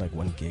while to do like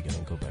one gig and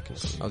then go back in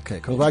studio. Okay,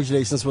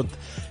 congratulations with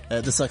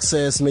the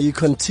success. May you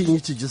continue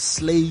to just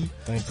slay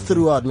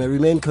throughout, man.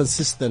 Remain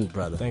consistent,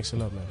 brother. Thanks a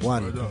lot, man.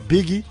 One,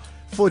 Biggy,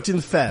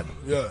 14th Feb.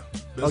 Yeah.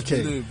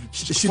 Okay.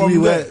 Should we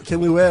wear? Can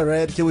we wear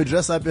red? Can we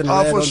dress up in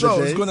red? For on sure.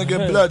 The day? It's gonna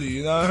get bloody,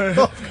 you know.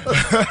 But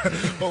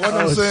what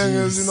I'm saying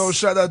is, you know,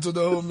 shout out to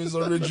the homies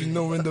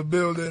original in the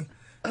building.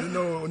 You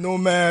know,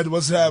 Nomad,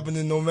 what's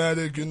happening?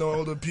 Nomadic, you know,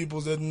 all the people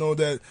that know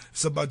that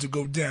it's about to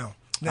go down.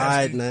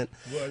 Alright, man.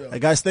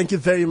 Guys, thank you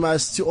very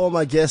much to all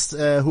my guests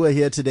who are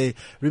here today.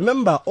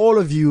 Remember, all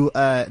of you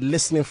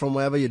listening from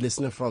wherever you're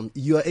listening from,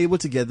 you are able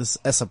to get this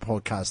as a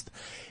podcast.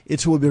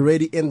 It will be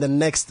ready in the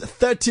next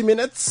 30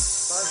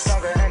 minutes.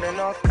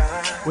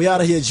 We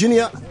out of here,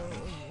 Junior.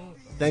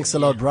 Thanks a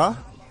lot, brah.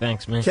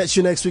 Thanks, man. Catch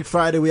you next week,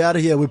 Friday. We out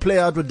of here. We play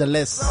out with the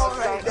less.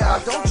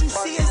 Don't you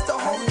see it's the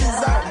whole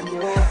design?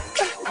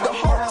 The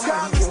whole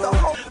time is the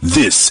whole.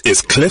 This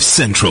is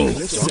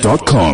CliffCentral.com.